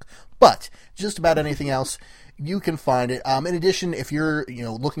a joke. But just about anything else, you can find it. In addition, if you're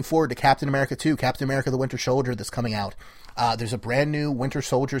looking forward to Captain America 2, Captain America the Winter Soldier that's coming out, there's a brand new Winter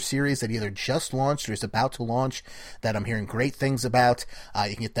Soldier series that either just launched or is about to launch that I'm hearing great things about.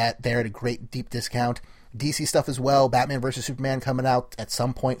 You can get that there at a great deep discount. DC stuff as well, Batman vs. Superman coming out at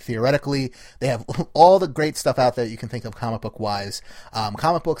some point, theoretically. They have all the great stuff out there you can think of comic book-wise.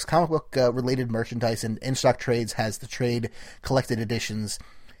 Comic book-related merchandise, and In Stock Trades has the trade collected editions.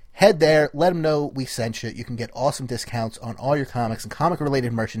 Head there, let them know we sent you. You can get awesome discounts on all your comics and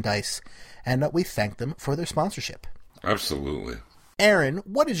comic-related merchandise, and we thank them for their sponsorship. Absolutely. Aaron,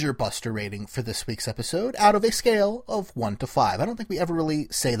 what is your Buster rating for this week's episode out of a scale of 1 to 5? I don't think we ever really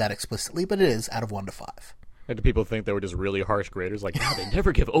say that explicitly, but it is out of 1 to 5. And do people think they were just really harsh graders? Like, no, they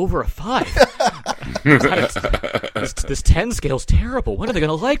never give over a 5. This 10 scale's terrible. When are they going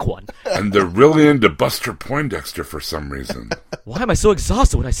to like one? And they're really into Buster Poindexter for some reason. Why am I so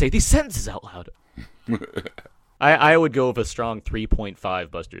exhausted when I say these sentences out loud? I would go with a strong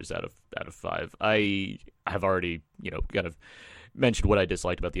 3.5 Busters out of 5. I have already, kind of mentioned what I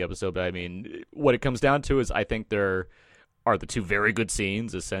disliked about the episode, but I mean, what it comes down to is I think there are the 2 very good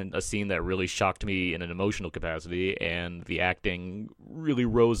scenes, a scene that really shocked me in an emotional capacity, and the acting really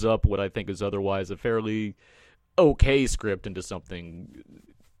rose up what I think is otherwise a fairly okay script into something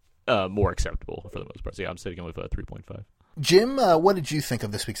more acceptable for the most part. So yeah, I'm sitting with a 3.5. Jim, what did you think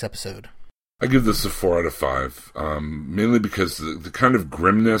of this week's episode? I give this a 4 out of 5, mainly because the kind of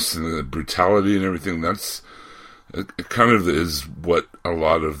grimness and the brutality and everything, that's it kind of is what a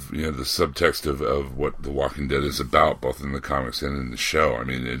lot of, the subtext of what The Walking Dead is about, both in the comics and in the show. I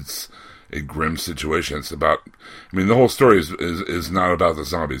mean, it's a grim situation. It's about, the whole story is not about the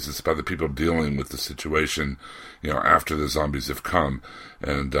zombies. It's about the people dealing with the situation, after the zombies have come.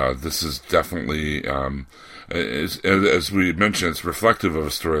 And this is definitely, as we mentioned, it's reflective of a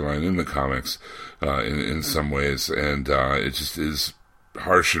storyline in the comics in some ways. And it just is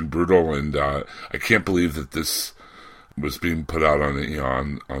harsh and brutal. And I can't believe that this was being put out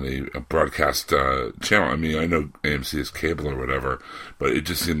on a broadcast channel. I mean, I know AMC is cable or whatever, but it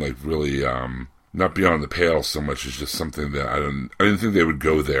just seemed like really not beyond the pale so much as just something that I didn't think they would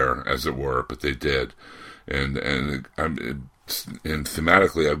go there, as it were, but they did, and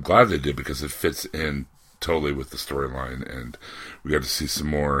thematically, I'm glad they did, because it fits in totally with the storyline, and we got to see some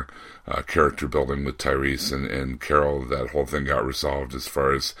more character building with Tyrese and Carol. That whole thing got resolved as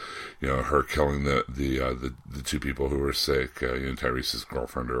far as, her killing the two people who were sick, Tyrese's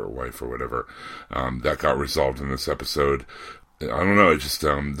girlfriend or wife or whatever. That got resolved in this episode. I don't know. It just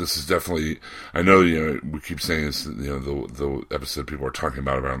this is definitely. I know we keep saying this. The episode people are talking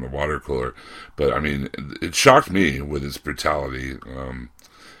about around the water cooler, but I mean, it shocked me with its brutality.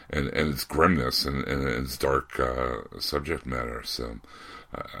 And its grimness and its dark subject matter. So,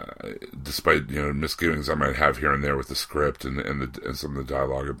 despite misgivings I might have here and there with the script and some of the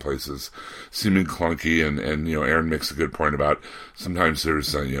dialogue in places seeming clunky, and Aaron makes a good point about sometimes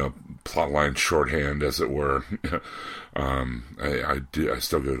there's plotline shorthand, as it were. I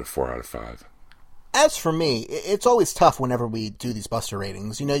still go to 4 out of 5. As for me, it's always tough whenever we do these Buster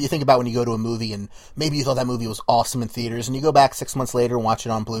ratings. You think about when you go to a movie and maybe you thought that movie was awesome in theaters, and you go back 6 months later and watch it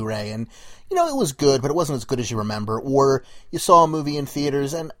on Blu-ray, and, it was good, but it wasn't as good as you remember. Or you saw a movie in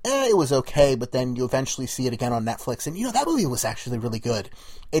theaters and, it was okay, but then you eventually see it again on Netflix, and, that movie was actually really good.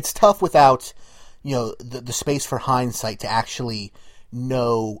 It's tough without, the space for hindsight to actually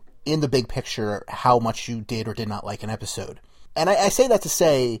know, in the big picture, how much you did or did not like an episode. And I say that to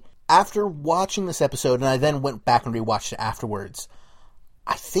say, after watching this episode, and I then went back and rewatched it afterwards,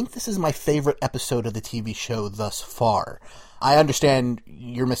 I think this is my favorite episode of the TV show thus far. I understand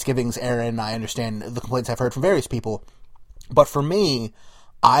your misgivings, Aaron. I understand the complaints I've heard from various people. But for me,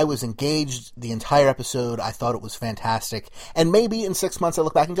 I was engaged the entire episode. I thought it was fantastic. And maybe in 6 months I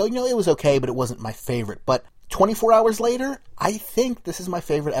look back and go, it was okay, but it wasn't my favorite. But 24 hours later, I think this is my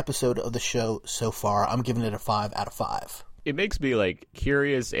favorite episode of the show so far. I'm giving it a 5 out of 5. It makes me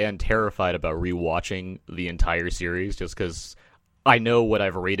curious and terrified about rewatching the entire series, just because I know what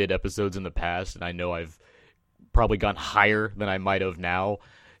I've rated episodes in the past, and I know I've probably gone higher than I might have now,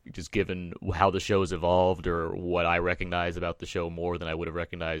 just given how the show's evolved, or what I recognize about the show more than I would have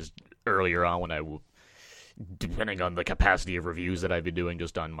recognized earlier on when depending on the capacity of reviews that I've been doing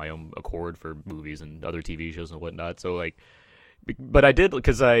just on my own accord for movies and other TV shows and whatnot. So but I did,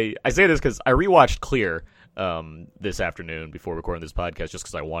 because I say this because I rewatched Clear this afternoon before recording this podcast, just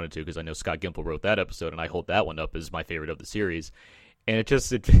because I wanted to, because I know Scott Gimple wrote that episode, and I hold that one up as my favorite of the series. And it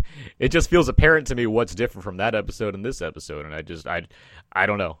just feels apparent to me what's different from that episode and this episode, and I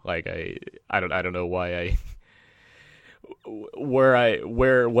don't know, I don't know why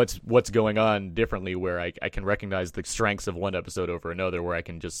what's going on differently, where I can recognize the strengths of one episode over another, where I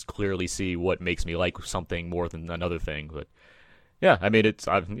can just clearly see what makes me like something more than another thing. But yeah, I mean,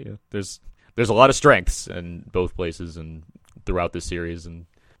 there's a lot of strengths in both places and throughout this series, and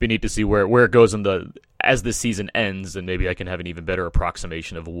be neat to see where it goes as this season ends, and maybe I can have an even better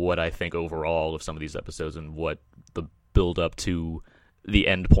approximation of what I think overall of some of these episodes and what the build up to the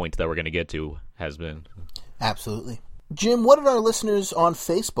end point that we're going to get to has been. Absolutely. Jim, what did our listeners on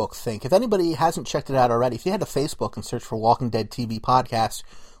Facebook think? If anybody hasn't checked it out already, if you head to Facebook and search for Walking Dead TV Podcast,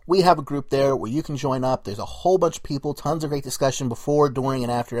 we have a group there where you can join up. There's a whole bunch of people, tons of great discussion before, during,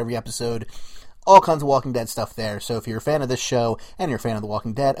 and after every episode. All kinds of Walking Dead stuff there. So if you're a fan of this show and you're a fan of The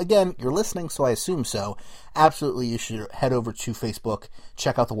Walking Dead, again, you're listening, so I assume so. Absolutely, you should head over to Facebook,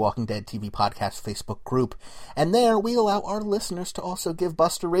 check out the Walking Dead TV Podcast Facebook group. And there, we allow our listeners to also give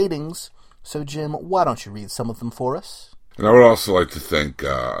Buster ratings. So, Jim, why don't you read some of them for us? And I would also like to thank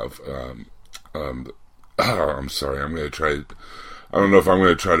I'm sorry, I'm going to try... I don't know if I'm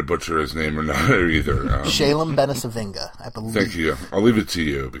going to try to butcher his name or not either. Shalem Benasavinga, I believe. Thank you. I'll leave it to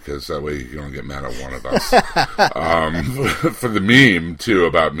you, because that way you don't get mad at one of us. For the meme, too,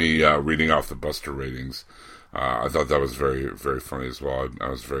 about me reading off the Buster ratings, I thought that was very, very funny as well. I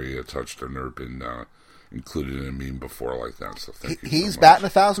was very touched. I've never been included in a meme before like that, so thank you He's so much. batting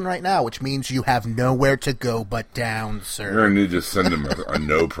 1,000 right now, which means you have nowhere to go but down, sir. You're going to need to send him a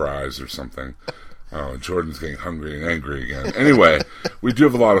no prize or something. Oh, Jordan's getting hungry and angry again. Anyway, we do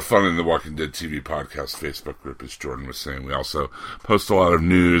have a lot of fun in the Walking Dead TV Podcast Facebook group, as Jordan was saying. We also post a lot of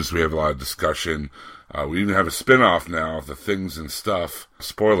news. We have a lot of discussion. We even have a spin-off now of the Things and Stuff,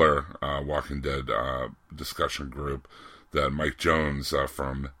 spoiler, Walking Dead discussion group that Mike Jones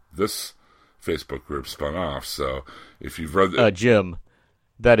from this Facebook group spun off. So if you've read... Jim,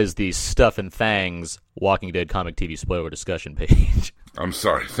 that is the Stuff and Fangs Walking Dead comic TV spoiler discussion page. I'm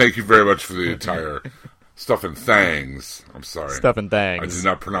sorry. Thank you very much for the entire Stuff and Thangs. I'm sorry. Stuff and I Thangs. did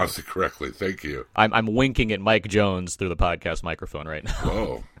not pronounce it correctly. Thank you. I'm winking at Mike Jones through the podcast microphone right now.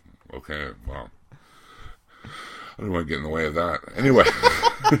 Whoa. Okay, well. I don't want to get in the way of that. Anyway.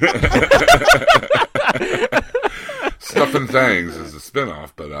 Stuff and Thangs is a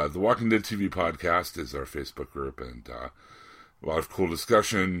spinoff, but The Walking Dead TV podcast is our Facebook group, and a lot of cool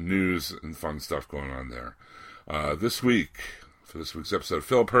discussion, news, and fun stuff going on there. This week, for this week's episode,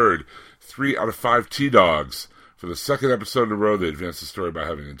 Philip Hurd, 3 out of 5 T-Dogs. For the second episode in a row, they advanced the story by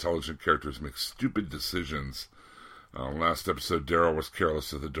having intelligent characters make stupid decisions. Last episode, Daryl was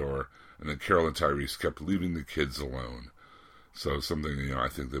careless at the door, and then Carol and Tyrese kept leaving the kids alone. So something, I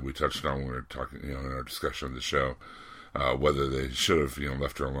think that we touched on when we were talking, in our discussion of the show, whether they should have,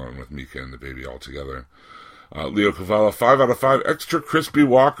 left her alone with Mika and the baby altogether. Leo Cavallo, 5 out of 5 extra crispy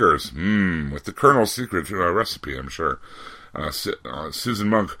Walkers. With the Colonel's secret recipe, I'm sure. Susan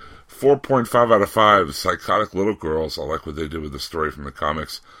Monk, 4.5 out of 5 psychotic little girls. I like what they did with the story from the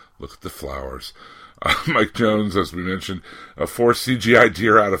comics. Look at the flowers. Mike Jones, as we mentioned, 4 CGI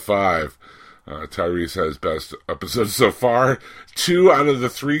deer out of 5. Tyrese has best episode so far. 2 out of the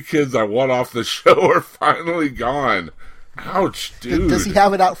 3 kids I want off the show are finally gone. Ouch, dude. Does he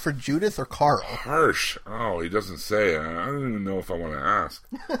have it out for Judith or Carl? Harsh. Oh, he doesn't say. I don't even know if I want to ask.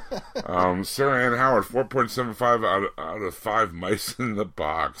 Sarah Ann Howard, 4.75 out of 5 mice in the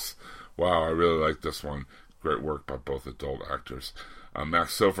box. Wow, I really like this one. Great work by both adult actors.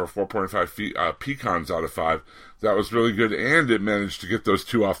 Max Sofer, 4.5 pecans out of 5. That was really good, and it managed to get those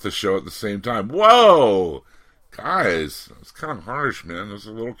 2 off the show at the same time. Whoa! Guys, it's kind of harsh, man. Those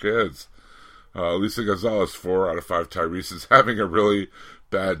are little kids. Lisa Gonzalez, 4 out of 5 Tyrese is having a really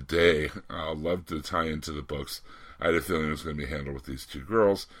bad day. Loved to tie into the books. I had a feeling it was going to be handled with these 2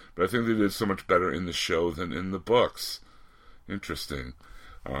 girls, but I think they did so much better in the show than in the books. Interesting.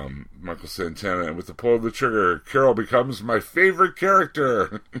 Michael Santana, and with the pull of the trigger, Carol becomes my favorite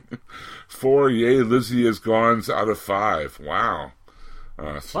character. 4 yay Lizzie is gone out of 5. Wow.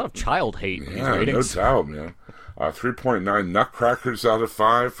 A lot of child hate in these Yeah, ratings. no doubt, man. 3.9 Nutcrackers out of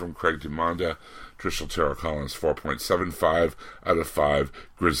 5 from Craig DeMonda. Trish Otero Collins, 4.75 out of 5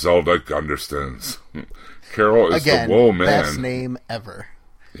 Griselda Gunderstons. Carol is Again, the whoa man. best name ever.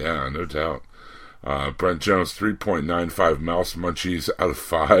 Yeah, no doubt. Brent Jones, 3.95 Mouse Munchies out of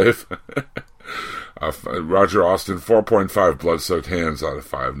 5. Roger Austin, 4.5 Blood-Soaked Hands out of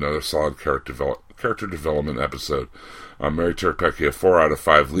 5. Another solid character development episode. Mary Turpecchia, 4 out of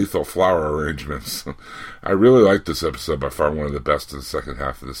 5 Lethal Flower Arrangements. I really liked this episode, by far one of the best in the second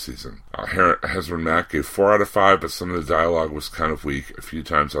half of the season. Hezron Mack gave 4 out of 5, but some of the dialogue was kind of weak. A few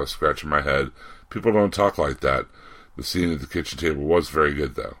times I was scratching my head. People don't talk like that. The scene at the kitchen table was very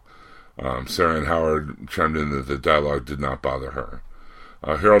good, though. Sarah Ann Howard chimed in that the dialogue did not bother her.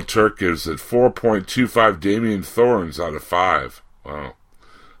 Harold Turk gives it 4.25 Damien Thorns out of 5. Wow.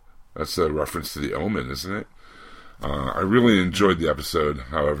 That's a reference to The Omen, isn't it? I really enjoyed the episode.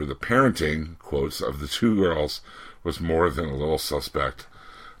 However, the parenting, quotes, of the 2 girls was more than a little suspect.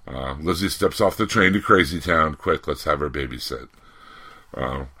 Lizzie steps off the train to Crazy Town. Quick, let's have her babysit.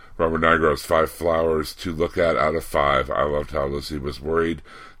 Robert Nigros, 5 flowers to look at out of 5. I loved how Lizzie was worried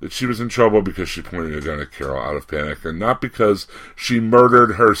that she was in trouble because she pointed a gun at Carol out of panic, and not because she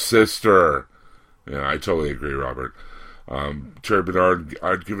murdered her sister. Yeah, I totally agree, Robert. Terry Bernard,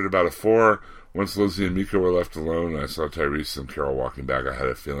 I'd give it about a 4. Once Lizzie and Mika were left alone, and I saw Tyrese and Carol walking back, I had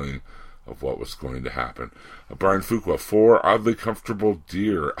a feeling of what was going to happen. Brian Fuqua, 4 oddly comfortable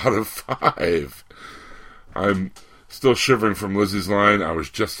deer out of 5. I'm still shivering from Lizzie's line. I was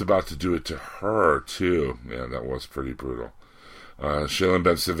just about to do it to her, too. Yeah, that was pretty brutal. Shaylin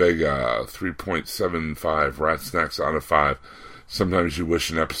Bensavega, 3.75 Rat Snacks out of 5. Sometimes you wish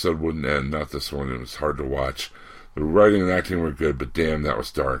an episode wouldn't end. Not this one. It was hard to watch. The writing and acting were good, but damn, that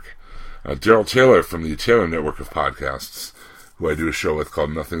was dark. Daryl Taylor from the Taylor Network of Podcasts, who I do a show with called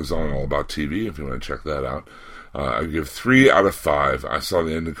Nothing's On All About TV, if you want to check that out. I give 3 out of 5. I saw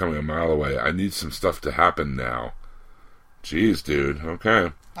the ending coming a mile away. I need some stuff to happen now. Jeez, dude.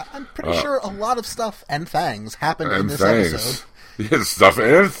 Okay. I'm pretty sure a lot of stuff and things happened in this things. episode. Yeah, stuff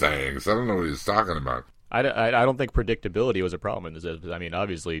and things. I don't know what he's talking about. I don't think predictability was a problem in this episode. I mean,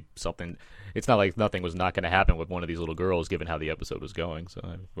 obviously, it's not like nothing was not going to happen with one of these little girls, given how the episode was going. So,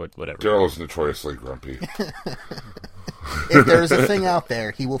 whatever. Daryl's notoriously grumpy. If there's a thing out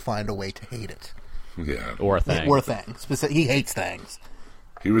there, he will find a way to hate it. Yeah. Or a thing. Or things. He hates things.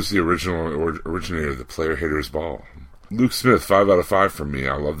 He was the originator of the Player Haters Ball. Luke Smith, 5 out of 5 from me.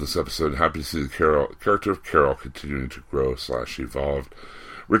 I love this episode. Happy to see the character of Carol continuing to grow / evolve.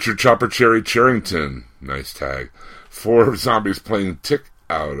 Richard Chopper Cherry Charrington, nice tag. 4 zombies playing Tick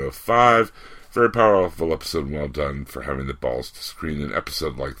out of 5. Very powerful episode, and well done for having the balls to screen an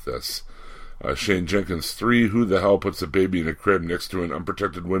episode like this. Shane Jenkins 3, who the hell puts a baby in a crib next to an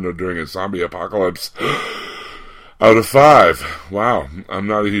unprotected window during a zombie apocalypse? Out of 5. Wow. I'm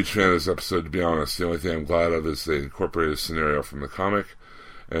not a huge fan of this episode, to be honest. The only thing I'm glad of is they incorporated a scenario from the comic.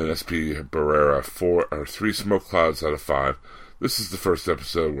 And SP Barrera 3 smoke clouds out of 5. This is the first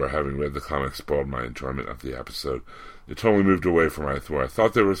episode where, having read the comic, spoiled my enjoyment of the episode. It totally moved away from where I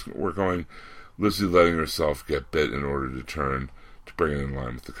thought they were going. Lizzie letting herself get bit in order to turn to bring it in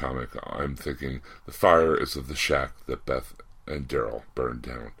line with the comic. I'm thinking the fire is of the shack that Beth and Daryl burned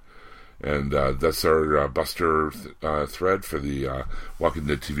down. And that's our Buster thread for the Walking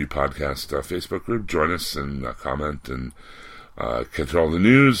Dead TV podcast Facebook group. Join us and comment and catch all the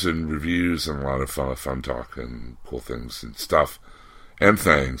news and reviews and a lot of fun talk and cool things and stuff and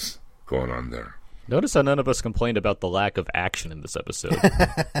things going on there. Notice how none of us complained about the lack of action in this episode.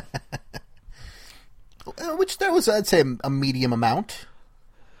 Which there was, I'd say, a medium amount.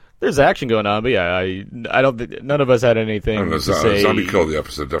 There's action going on, but yeah, I don't think none of us had anything to say. Zombie kill the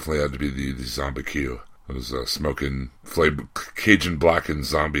episode definitely had to be the zombie Q. It was smoking, Cajun blackened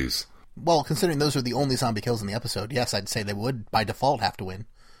zombies. Well, considering those are the only zombie kills in the episode, yes, I'd say they would, by default, have to win.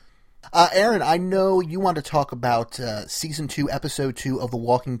 Aaron, I know you want to talk about Season 2, Episode 2 of the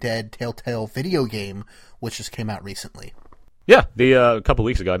Walking Dead Telltale video game, which just came out recently. Yeah, a couple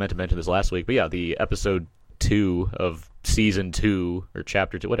weeks ago, I meant to mention this last week, but yeah, the Episode 2 of Season 2, or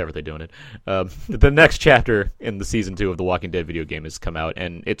Chapter 2, whatever they're doing it, the next chapter in the Season 2 of the Walking Dead video game has come out,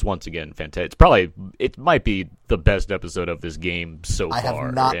 and it's once again fantastic. It might be the best episode of this game so far. I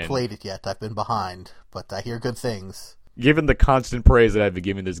have not played it yet. I've been behind, but I hear good things. Given the constant praise that I've been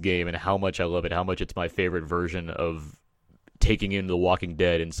giving this game and how much I love it, how much it's my favorite version of taking in The Walking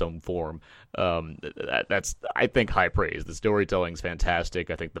Dead in some form, that's, I think, high praise. The storytelling's fantastic.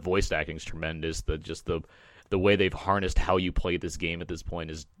 I think the voice acting's tremendous. The way they've harnessed how you play this game at this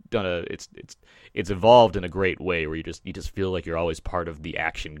point is it's evolved in a great way where you just feel like you're always part of the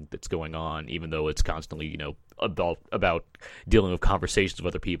action that's going on, even though it's constantly about dealing with conversations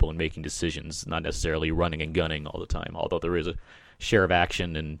with other people and making decisions, not necessarily running and gunning all the time. Although there is a share of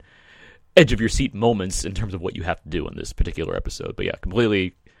action and edge of your seat moments in terms of what you have to do in this particular episode. But yeah,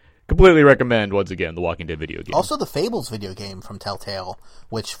 completely recommend, once again, the Walking Dead video game. Also, the Fables video game from Telltale,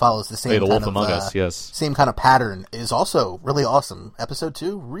 which follows the same The Wolf Among Us, yes. Same kind of pattern, is also really awesome. Episode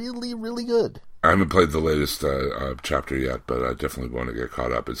 2, really, really good. I haven't played the latest chapter yet, but I definitely want to get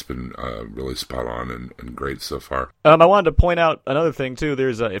caught up. It's been really spot on and great so far. I wanted to point out another thing, too.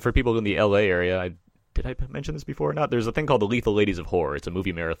 There's for people in the LA area, did I mention this before or not? There's a thing called the Lethal Ladies of Horror. It's a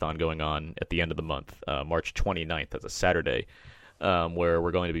movie marathon going on at the end of the month, March 29th. That's a Saturday. Where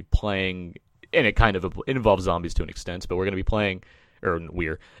we're going to be playing, and it involves zombies to an extent, but we're going to be playing,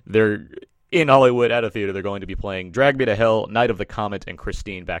 they're in Hollywood at a theater, they're going to be playing Drag Me to Hell, Night of the Comet, and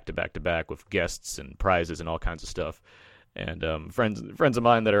Christine back to back with guests and prizes and all kinds of stuff. And friends of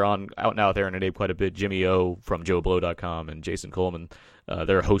mine that are out now there in Abe quite a bit, Jimmy O from JoeBlow.com and Jason Coleman,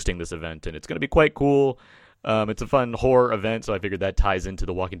 they're hosting this event, and it's going to be quite cool. It's a fun horror event, so I figured that ties into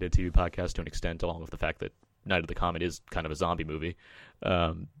the Walking Dead TV podcast to an extent, along with the fact that Night of the Comet is kind of a zombie movie.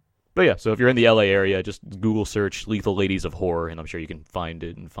 But yeah, so if you're in the LA area, just Google search Lethal Ladies of Horror, and I'm sure you can find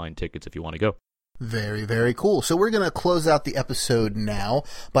it and find tickets if you want to go. Very, very cool. So we're going to close out the episode now,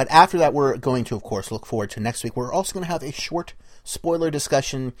 but after that we're going to, of course, look forward to next week. We're also going to have a short spoiler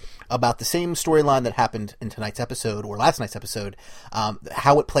discussion about the same storyline that happened in tonight's episode, or last night's episode,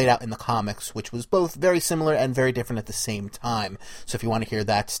 how it played out in the comics, which was both very similar and very different at the same time. So if you want to hear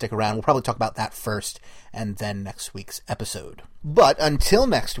that, stick around. We'll probably talk about that first, and then next week's episode. But until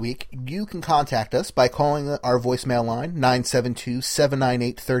next week, you can contact us by calling our voicemail line,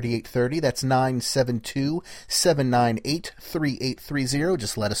 972-798-3830. That's 972-798-3830.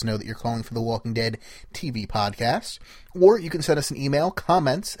 Just let us know that you're calling for the Walking Dead TV podcast. Or you can send us an email,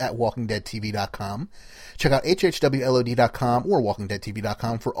 comments@walkingdeadtv.com. Check out hhwlod.com or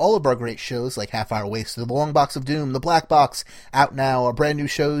walkingdeadtv.com for all of our great shows like Half Hour Wasted, The Long Box of Doom, The Black Box, out now, our brand new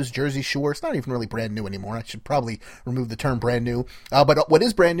shows, Jersey Shore. It's not even really brand new anymore. I should probably remove the term brand new. But what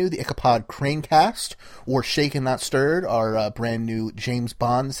is brand new, the Ichabod Cranecast, or Shaken Not Stirred, our brand new James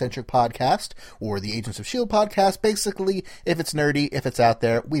Bond-centric podcast, or the Agents of S.H.I.E.L.D. podcast. Basically, if it's nerdy, if it's out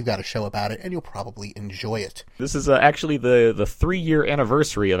there, we've got a show about it, and you'll probably enjoy it. This is actually the 3-year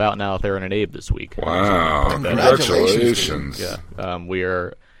anniversary of Out Now, Theron and Abe this week. Wow! Congratulations! Yeah,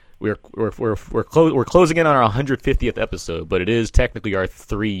 we're closing in on our 150th episode, but it is technically our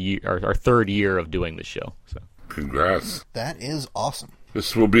third year of doing this show. So. Congrats! That is awesome.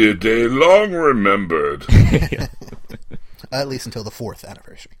 This will be a day long remembered. At least until the 4th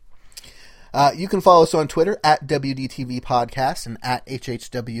anniversary. You can follow us on Twitter at WDTV Podcast and at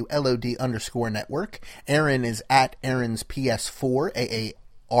HHWLOD_network. Aaron is at Aaron's PS4,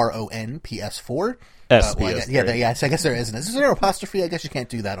 AARON PS4. SPS. I guess there isn't. Is there an apostrophe? I guess you can't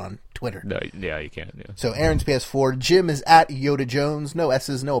do that on Twitter. No, yeah, you can. Yeah. So Aaron's PS4. Jim is at Yoda Jones. No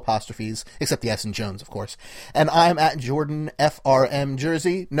S's, no apostrophes, except the S in Jones, of course. And I'm at Jordan FRM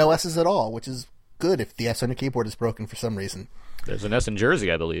Jersey. No S's at all, which is good if the S on your keyboard is broken for some reason. There's an S in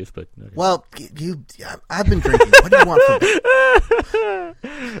Jersey, I believe, but okay. Well, I've been drinking. What do you want from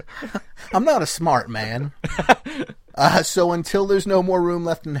me? I'm not a smart man. So until there's no more room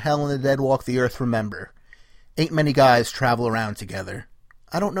left in hell and the dead walk the earth, remember, ain't many guys travel around together.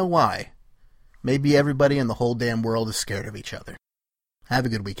 I don't know why. Maybe everybody in the whole damn world is scared of each other. Have a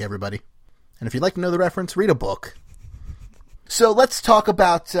good week, everybody. And if you'd like to know the reference, read a book. So let's talk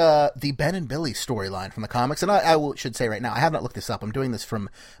about the Ben and Billy storyline from the comics. And I should say right now, I have not looked this up. I'm doing this from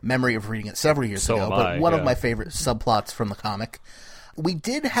memory of reading it several years ago. But one of my favorite subplots from the comic. We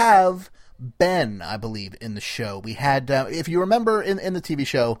did have Ben, I believe, in the show. We had, if you remember in the TV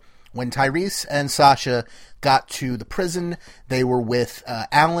show, when Tyrese and Sasha got to the prison, they were with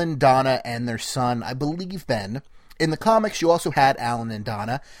Alan, Donna, and their son, I believe Ben. In the comics, you also had Alan and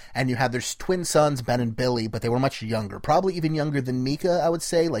Donna, and you had their twin sons, Ben and Billy, but they were much younger. Probably even younger than Mika, I would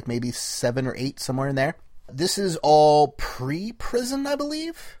say, like maybe 7 or 8, somewhere in there. This is all pre-prison, I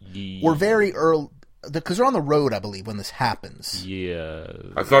believe? Yeah. Or very early, because they're on the road, I believe, when this happens. Yeah.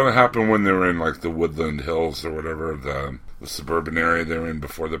 I thought it happened when they were in, like, the Woodland Hills or whatever, the suburban area they were in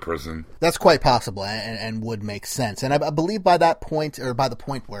before the prison. That's quite possible and would make sense. And I believe by that point, or by the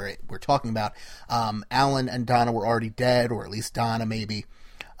point where we're talking about, Alan and Donna were already dead, or at least Donna maybe.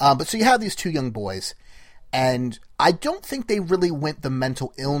 But so you have these two young boys, and I don't think they really went the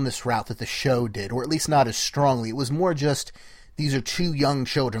mental illness route that the show did, or at least not as strongly. It was more just, these are two young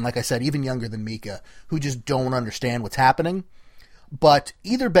children, like I said, even younger than Mika, who just don't understand what's happening. But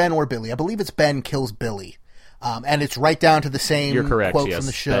either Ben or Billy, I believe it's Ben, kills Billy. And it's right down to the same quote from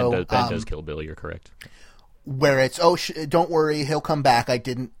the show. Ben does kill Billy, you're correct. Where it's, don't worry, he'll come back. I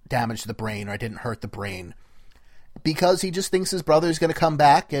didn't damage the brain, or I didn't hurt the brain. Because he just thinks his brother's going to come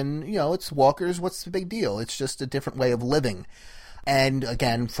back, and, it's walkers, what's the big deal? It's just a different way of living. And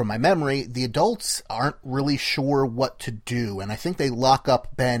again, from my memory, the adults aren't really sure what to do. And I think they lock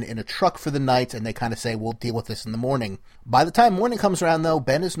up Ben in a truck for the night, and they kind of say, we'll deal with this in the morning. By the time morning comes around, though,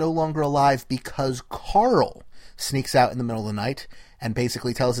 Ben is no longer alive because Carl sneaks out in the middle of the night and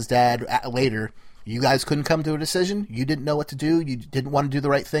basically tells his dad later, you guys couldn't come to a decision. You didn't know what to do. You didn't want to do the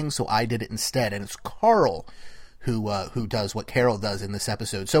right thing, so I did it instead. And it's Carl who does what Carol does in this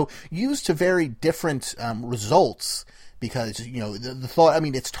episode. So used to very different results, because, the thought,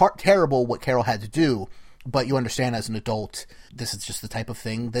 it's terrible what Carol had to do, but you understand as an adult, this is just the type of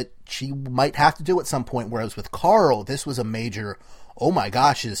thing that she might have to do at some point, whereas with Carl, this was a major, oh my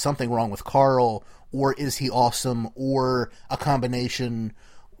gosh, is something wrong with Carl, or is he awesome, or a combination,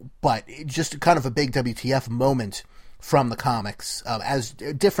 but just kind of a big WTF moment from the comics, as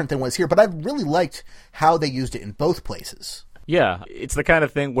different than what's here. But I really liked how they used it in both places. Yeah, it's the kind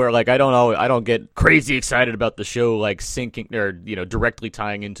of thing where, like, I don't get crazy excited about the show, like, syncing or directly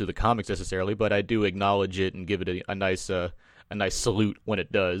tying into the comics necessarily, but I do acknowledge it and give it a nice salute when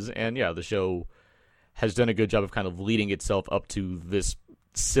it does. And yeah, the show has done a good job of kind of leading itself up to this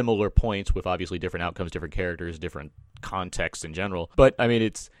similar points with obviously different outcomes, different characters, different contexts in general. But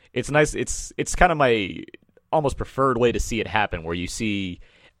it's nice. It's kind of my almost preferred way to see it happen, where you see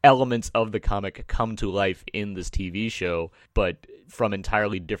elements of the comic come to life in this TV show, but from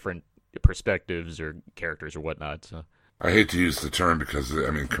entirely different perspectives or characters or whatnot. So. I hate to use the term because,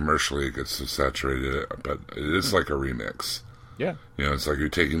 commercially it gets so saturated, but it is like a remix. Yeah. It's like you're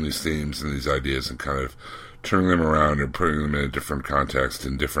taking these themes and these ideas and kind of turning them around and putting them in a different context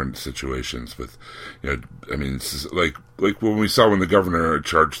in different situations with, it's like when we saw when the governor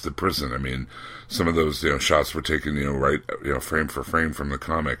charged the prison. Some of those, shots were taken, right, frame for frame from the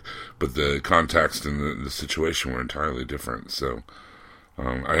comic, but the context and the situation were entirely different. So,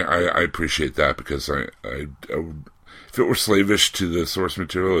 I appreciate that, because I if it were slavish to the source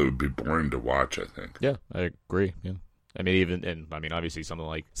material, it would be boring to watch, I think. Yeah, I agree. Yeah. Obviously some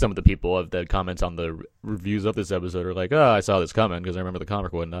of the people of the comments on the reviews of this episode are like, I saw this coming because I remember the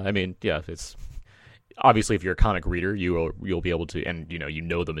comic one. It's obviously, if you're a comic reader, you'll be able to, and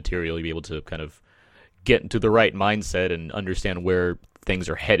the material, you'll be able to kind of get into the right mindset and understand where things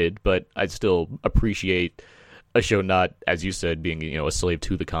are headed. But I still appreciate a show not, as you said, being a slave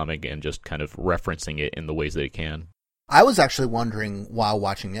to the comic and just kind of referencing it in the ways that it can. I was actually wondering while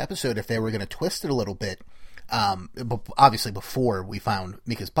watching the episode if they were going to twist it a little bit. obviously before we found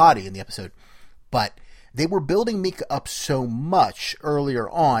Mika's body in the episode, but they were building Mika up so much earlier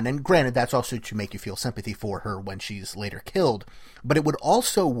on, and granted, that's also to make you feel sympathy for her when she's later killed, but it would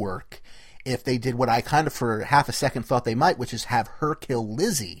also work if they did what I kind of for half a second thought they might, which is have her kill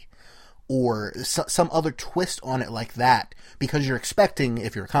Lizzie, or some other twist on it like that, because you're expecting,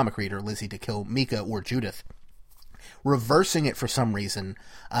 if you're a comic reader, Lizzie to kill Mika or Judith. Reversing it for some reason,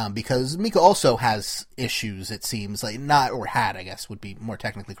 because Mika also has issues, it seems, like not, or had, I guess, would be more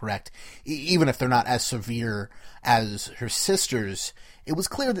technically correct, even if they're not as severe as her sister's. It was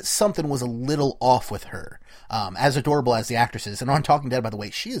clear that something was a little off with her, as adorable as the actress is. And on Talking Dead, by the way,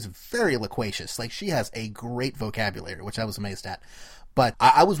 she is very loquacious. Like, she has a great vocabulary, which I was amazed at. But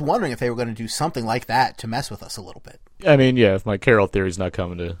I was wondering if they were going to do something like that to mess with us a little bit. I mean, yeah, if my Carol theory's not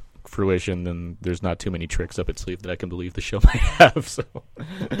coming to fruition, then there's not too many tricks up its sleeve that I can believe the show might have.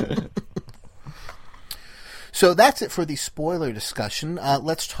 So that's it for the spoiler discussion.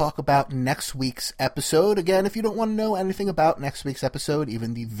 Let's talk about next week's episode. Again, if you don't want to know anything about next week's episode,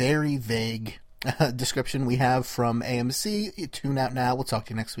 even the very vague description we have from AMC, you tune out now. We'll talk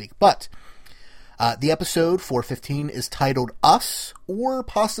to you next week. But the episode 415 is titled Us, or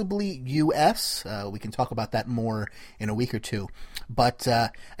possibly US. We can talk about that more in a week or two. But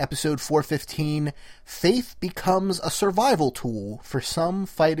episode 415, Faith becomes a survival tool for some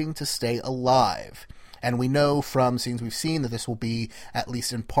fighting to stay alive. And we know from scenes we've seen that this will be, at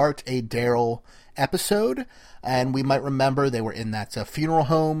least in part, a Daryl episode. And we might remember they were in that funeral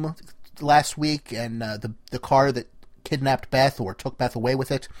home last week, and the car that kidnapped Beth, or took Beth away with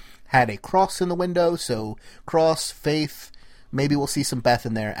it, had a cross in the window. So cross, Faith, maybe we'll see some Beth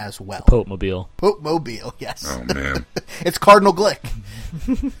in there as well. Pope-mobile. Pope-mobile, yes. Oh, man. It's Cardinal Glick.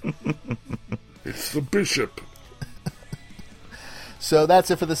 It's the bishop. So that's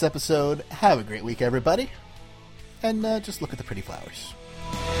it for this episode. Have a great week, everybody. And just look at the pretty flowers.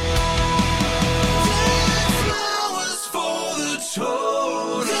 Flowers for the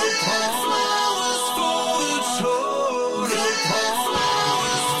toad upon. Flowers for the toad upon.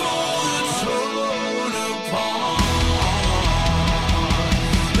 Flowers for the toad upon.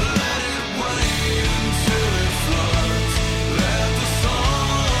 Let it rain until it floods. Let the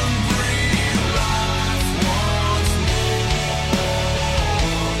sun breathe life once more.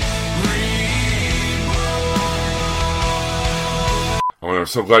 Oh, I'm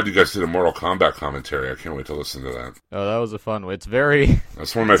so glad you guys did a Mortal Kombat commentary. I can't wait to listen to that. Oh, that was a fun one. It's very...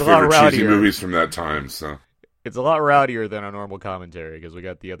 That's one of It's my a lot favorite cheesy rowdier. movies from that time. So It's a lot rowdier than our normal commentary, because we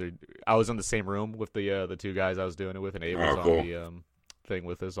got the other... I was in the same room with the two guys I was doing it with, and Abe was cool. on the thing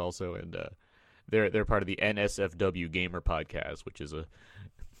with us also, and they're part of the NSFW Gamer podcast, which is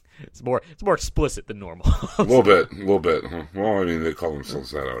it's more explicit than normal. a little bit. Huh? Well, I mean, they call themselves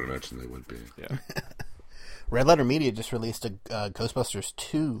that. I would imagine they would be. Yeah. Red Letter Media just released a Ghostbusters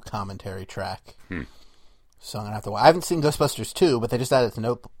 2 commentary track. So I'm going to have to watch. I haven't seen Ghostbusters 2, but they just added it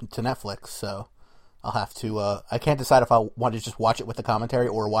to Netflix, so I'll have to... I can't decide if I want to just watch it with the commentary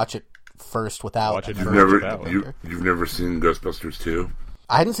or watch it first without. Watch it and first first without. You've never seen Ghostbusters 2?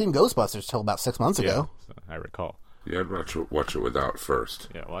 I hadn't seen Ghostbusters till about 6 months ago. So I recall. Yeah, I'd watch it without first.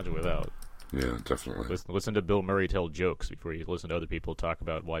 Yeah, watch it without. Yeah, definitely. Listen to Bill Murray tell jokes before you listen to other people talk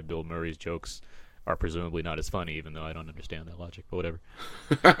about why Bill Murray's jokes are presumably not as funny, even though I don't understand that logic, but whatever.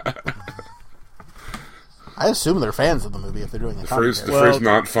 I assume they're fans of the movie if they're doing a The commentary. phrase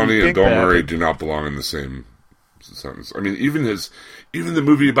 "not funny" you and think Bill that, Murray but- do not belong in the same sentence. I mean, even the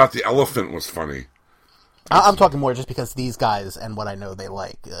movie about the elephant was funny. I'm talking more just because these guys and what I know they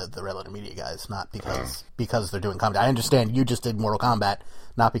like, the Red Letter Media guys, not because they're doing comedy. I understand you just did Mortal Kombat,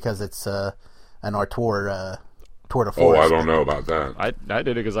 not because it's an tour de Oh, force. I don't know about that. I did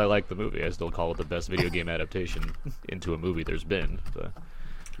it because I like the movie. I still call it the best video game adaptation into a movie there's been. So.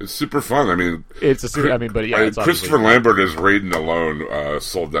 It's super fun. I mean, It's it's obviously- Christopher Lambert as Raiden alone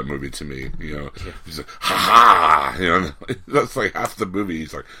sold that movie to me. You know, he's like, ha ha. You know, that's like half the movie.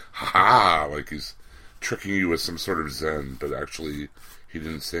 He's like, ha ha, like he's tricking you with some sort of zen, but actually he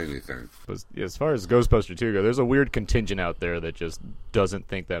didn't say anything. But as far as Ghostbusters 2 go, there's a weird contingent out there that just doesn't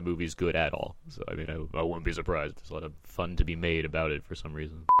think that movie's good at all. So, I mean, I wouldn't be surprised. There's a lot of fun to be made about it for some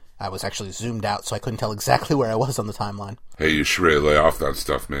reason. I was actually zoomed out, so I couldn't tell exactly where I was on the timeline. Hey, you should really lay off that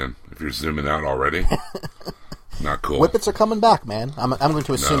stuff, man. If you're zooming out already, not cool. Whippets are coming back, man. I'm going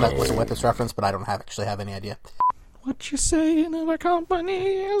to assume that No. was a Whippets reference, but I don't actually have any idea. What you say in the company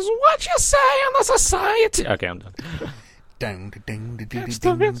is what you say in the society. Okay, I'm done. Ding, ding, ding, ding, It's the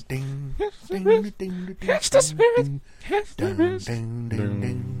ding, best. ding, It's the ding, best. ding, It's the spirit. ding, It's the ding, best. ding, ding,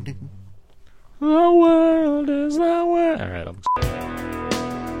 ding, ding. The world is the world. All right, I'm.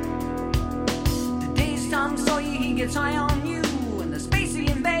 The days time gets high on you.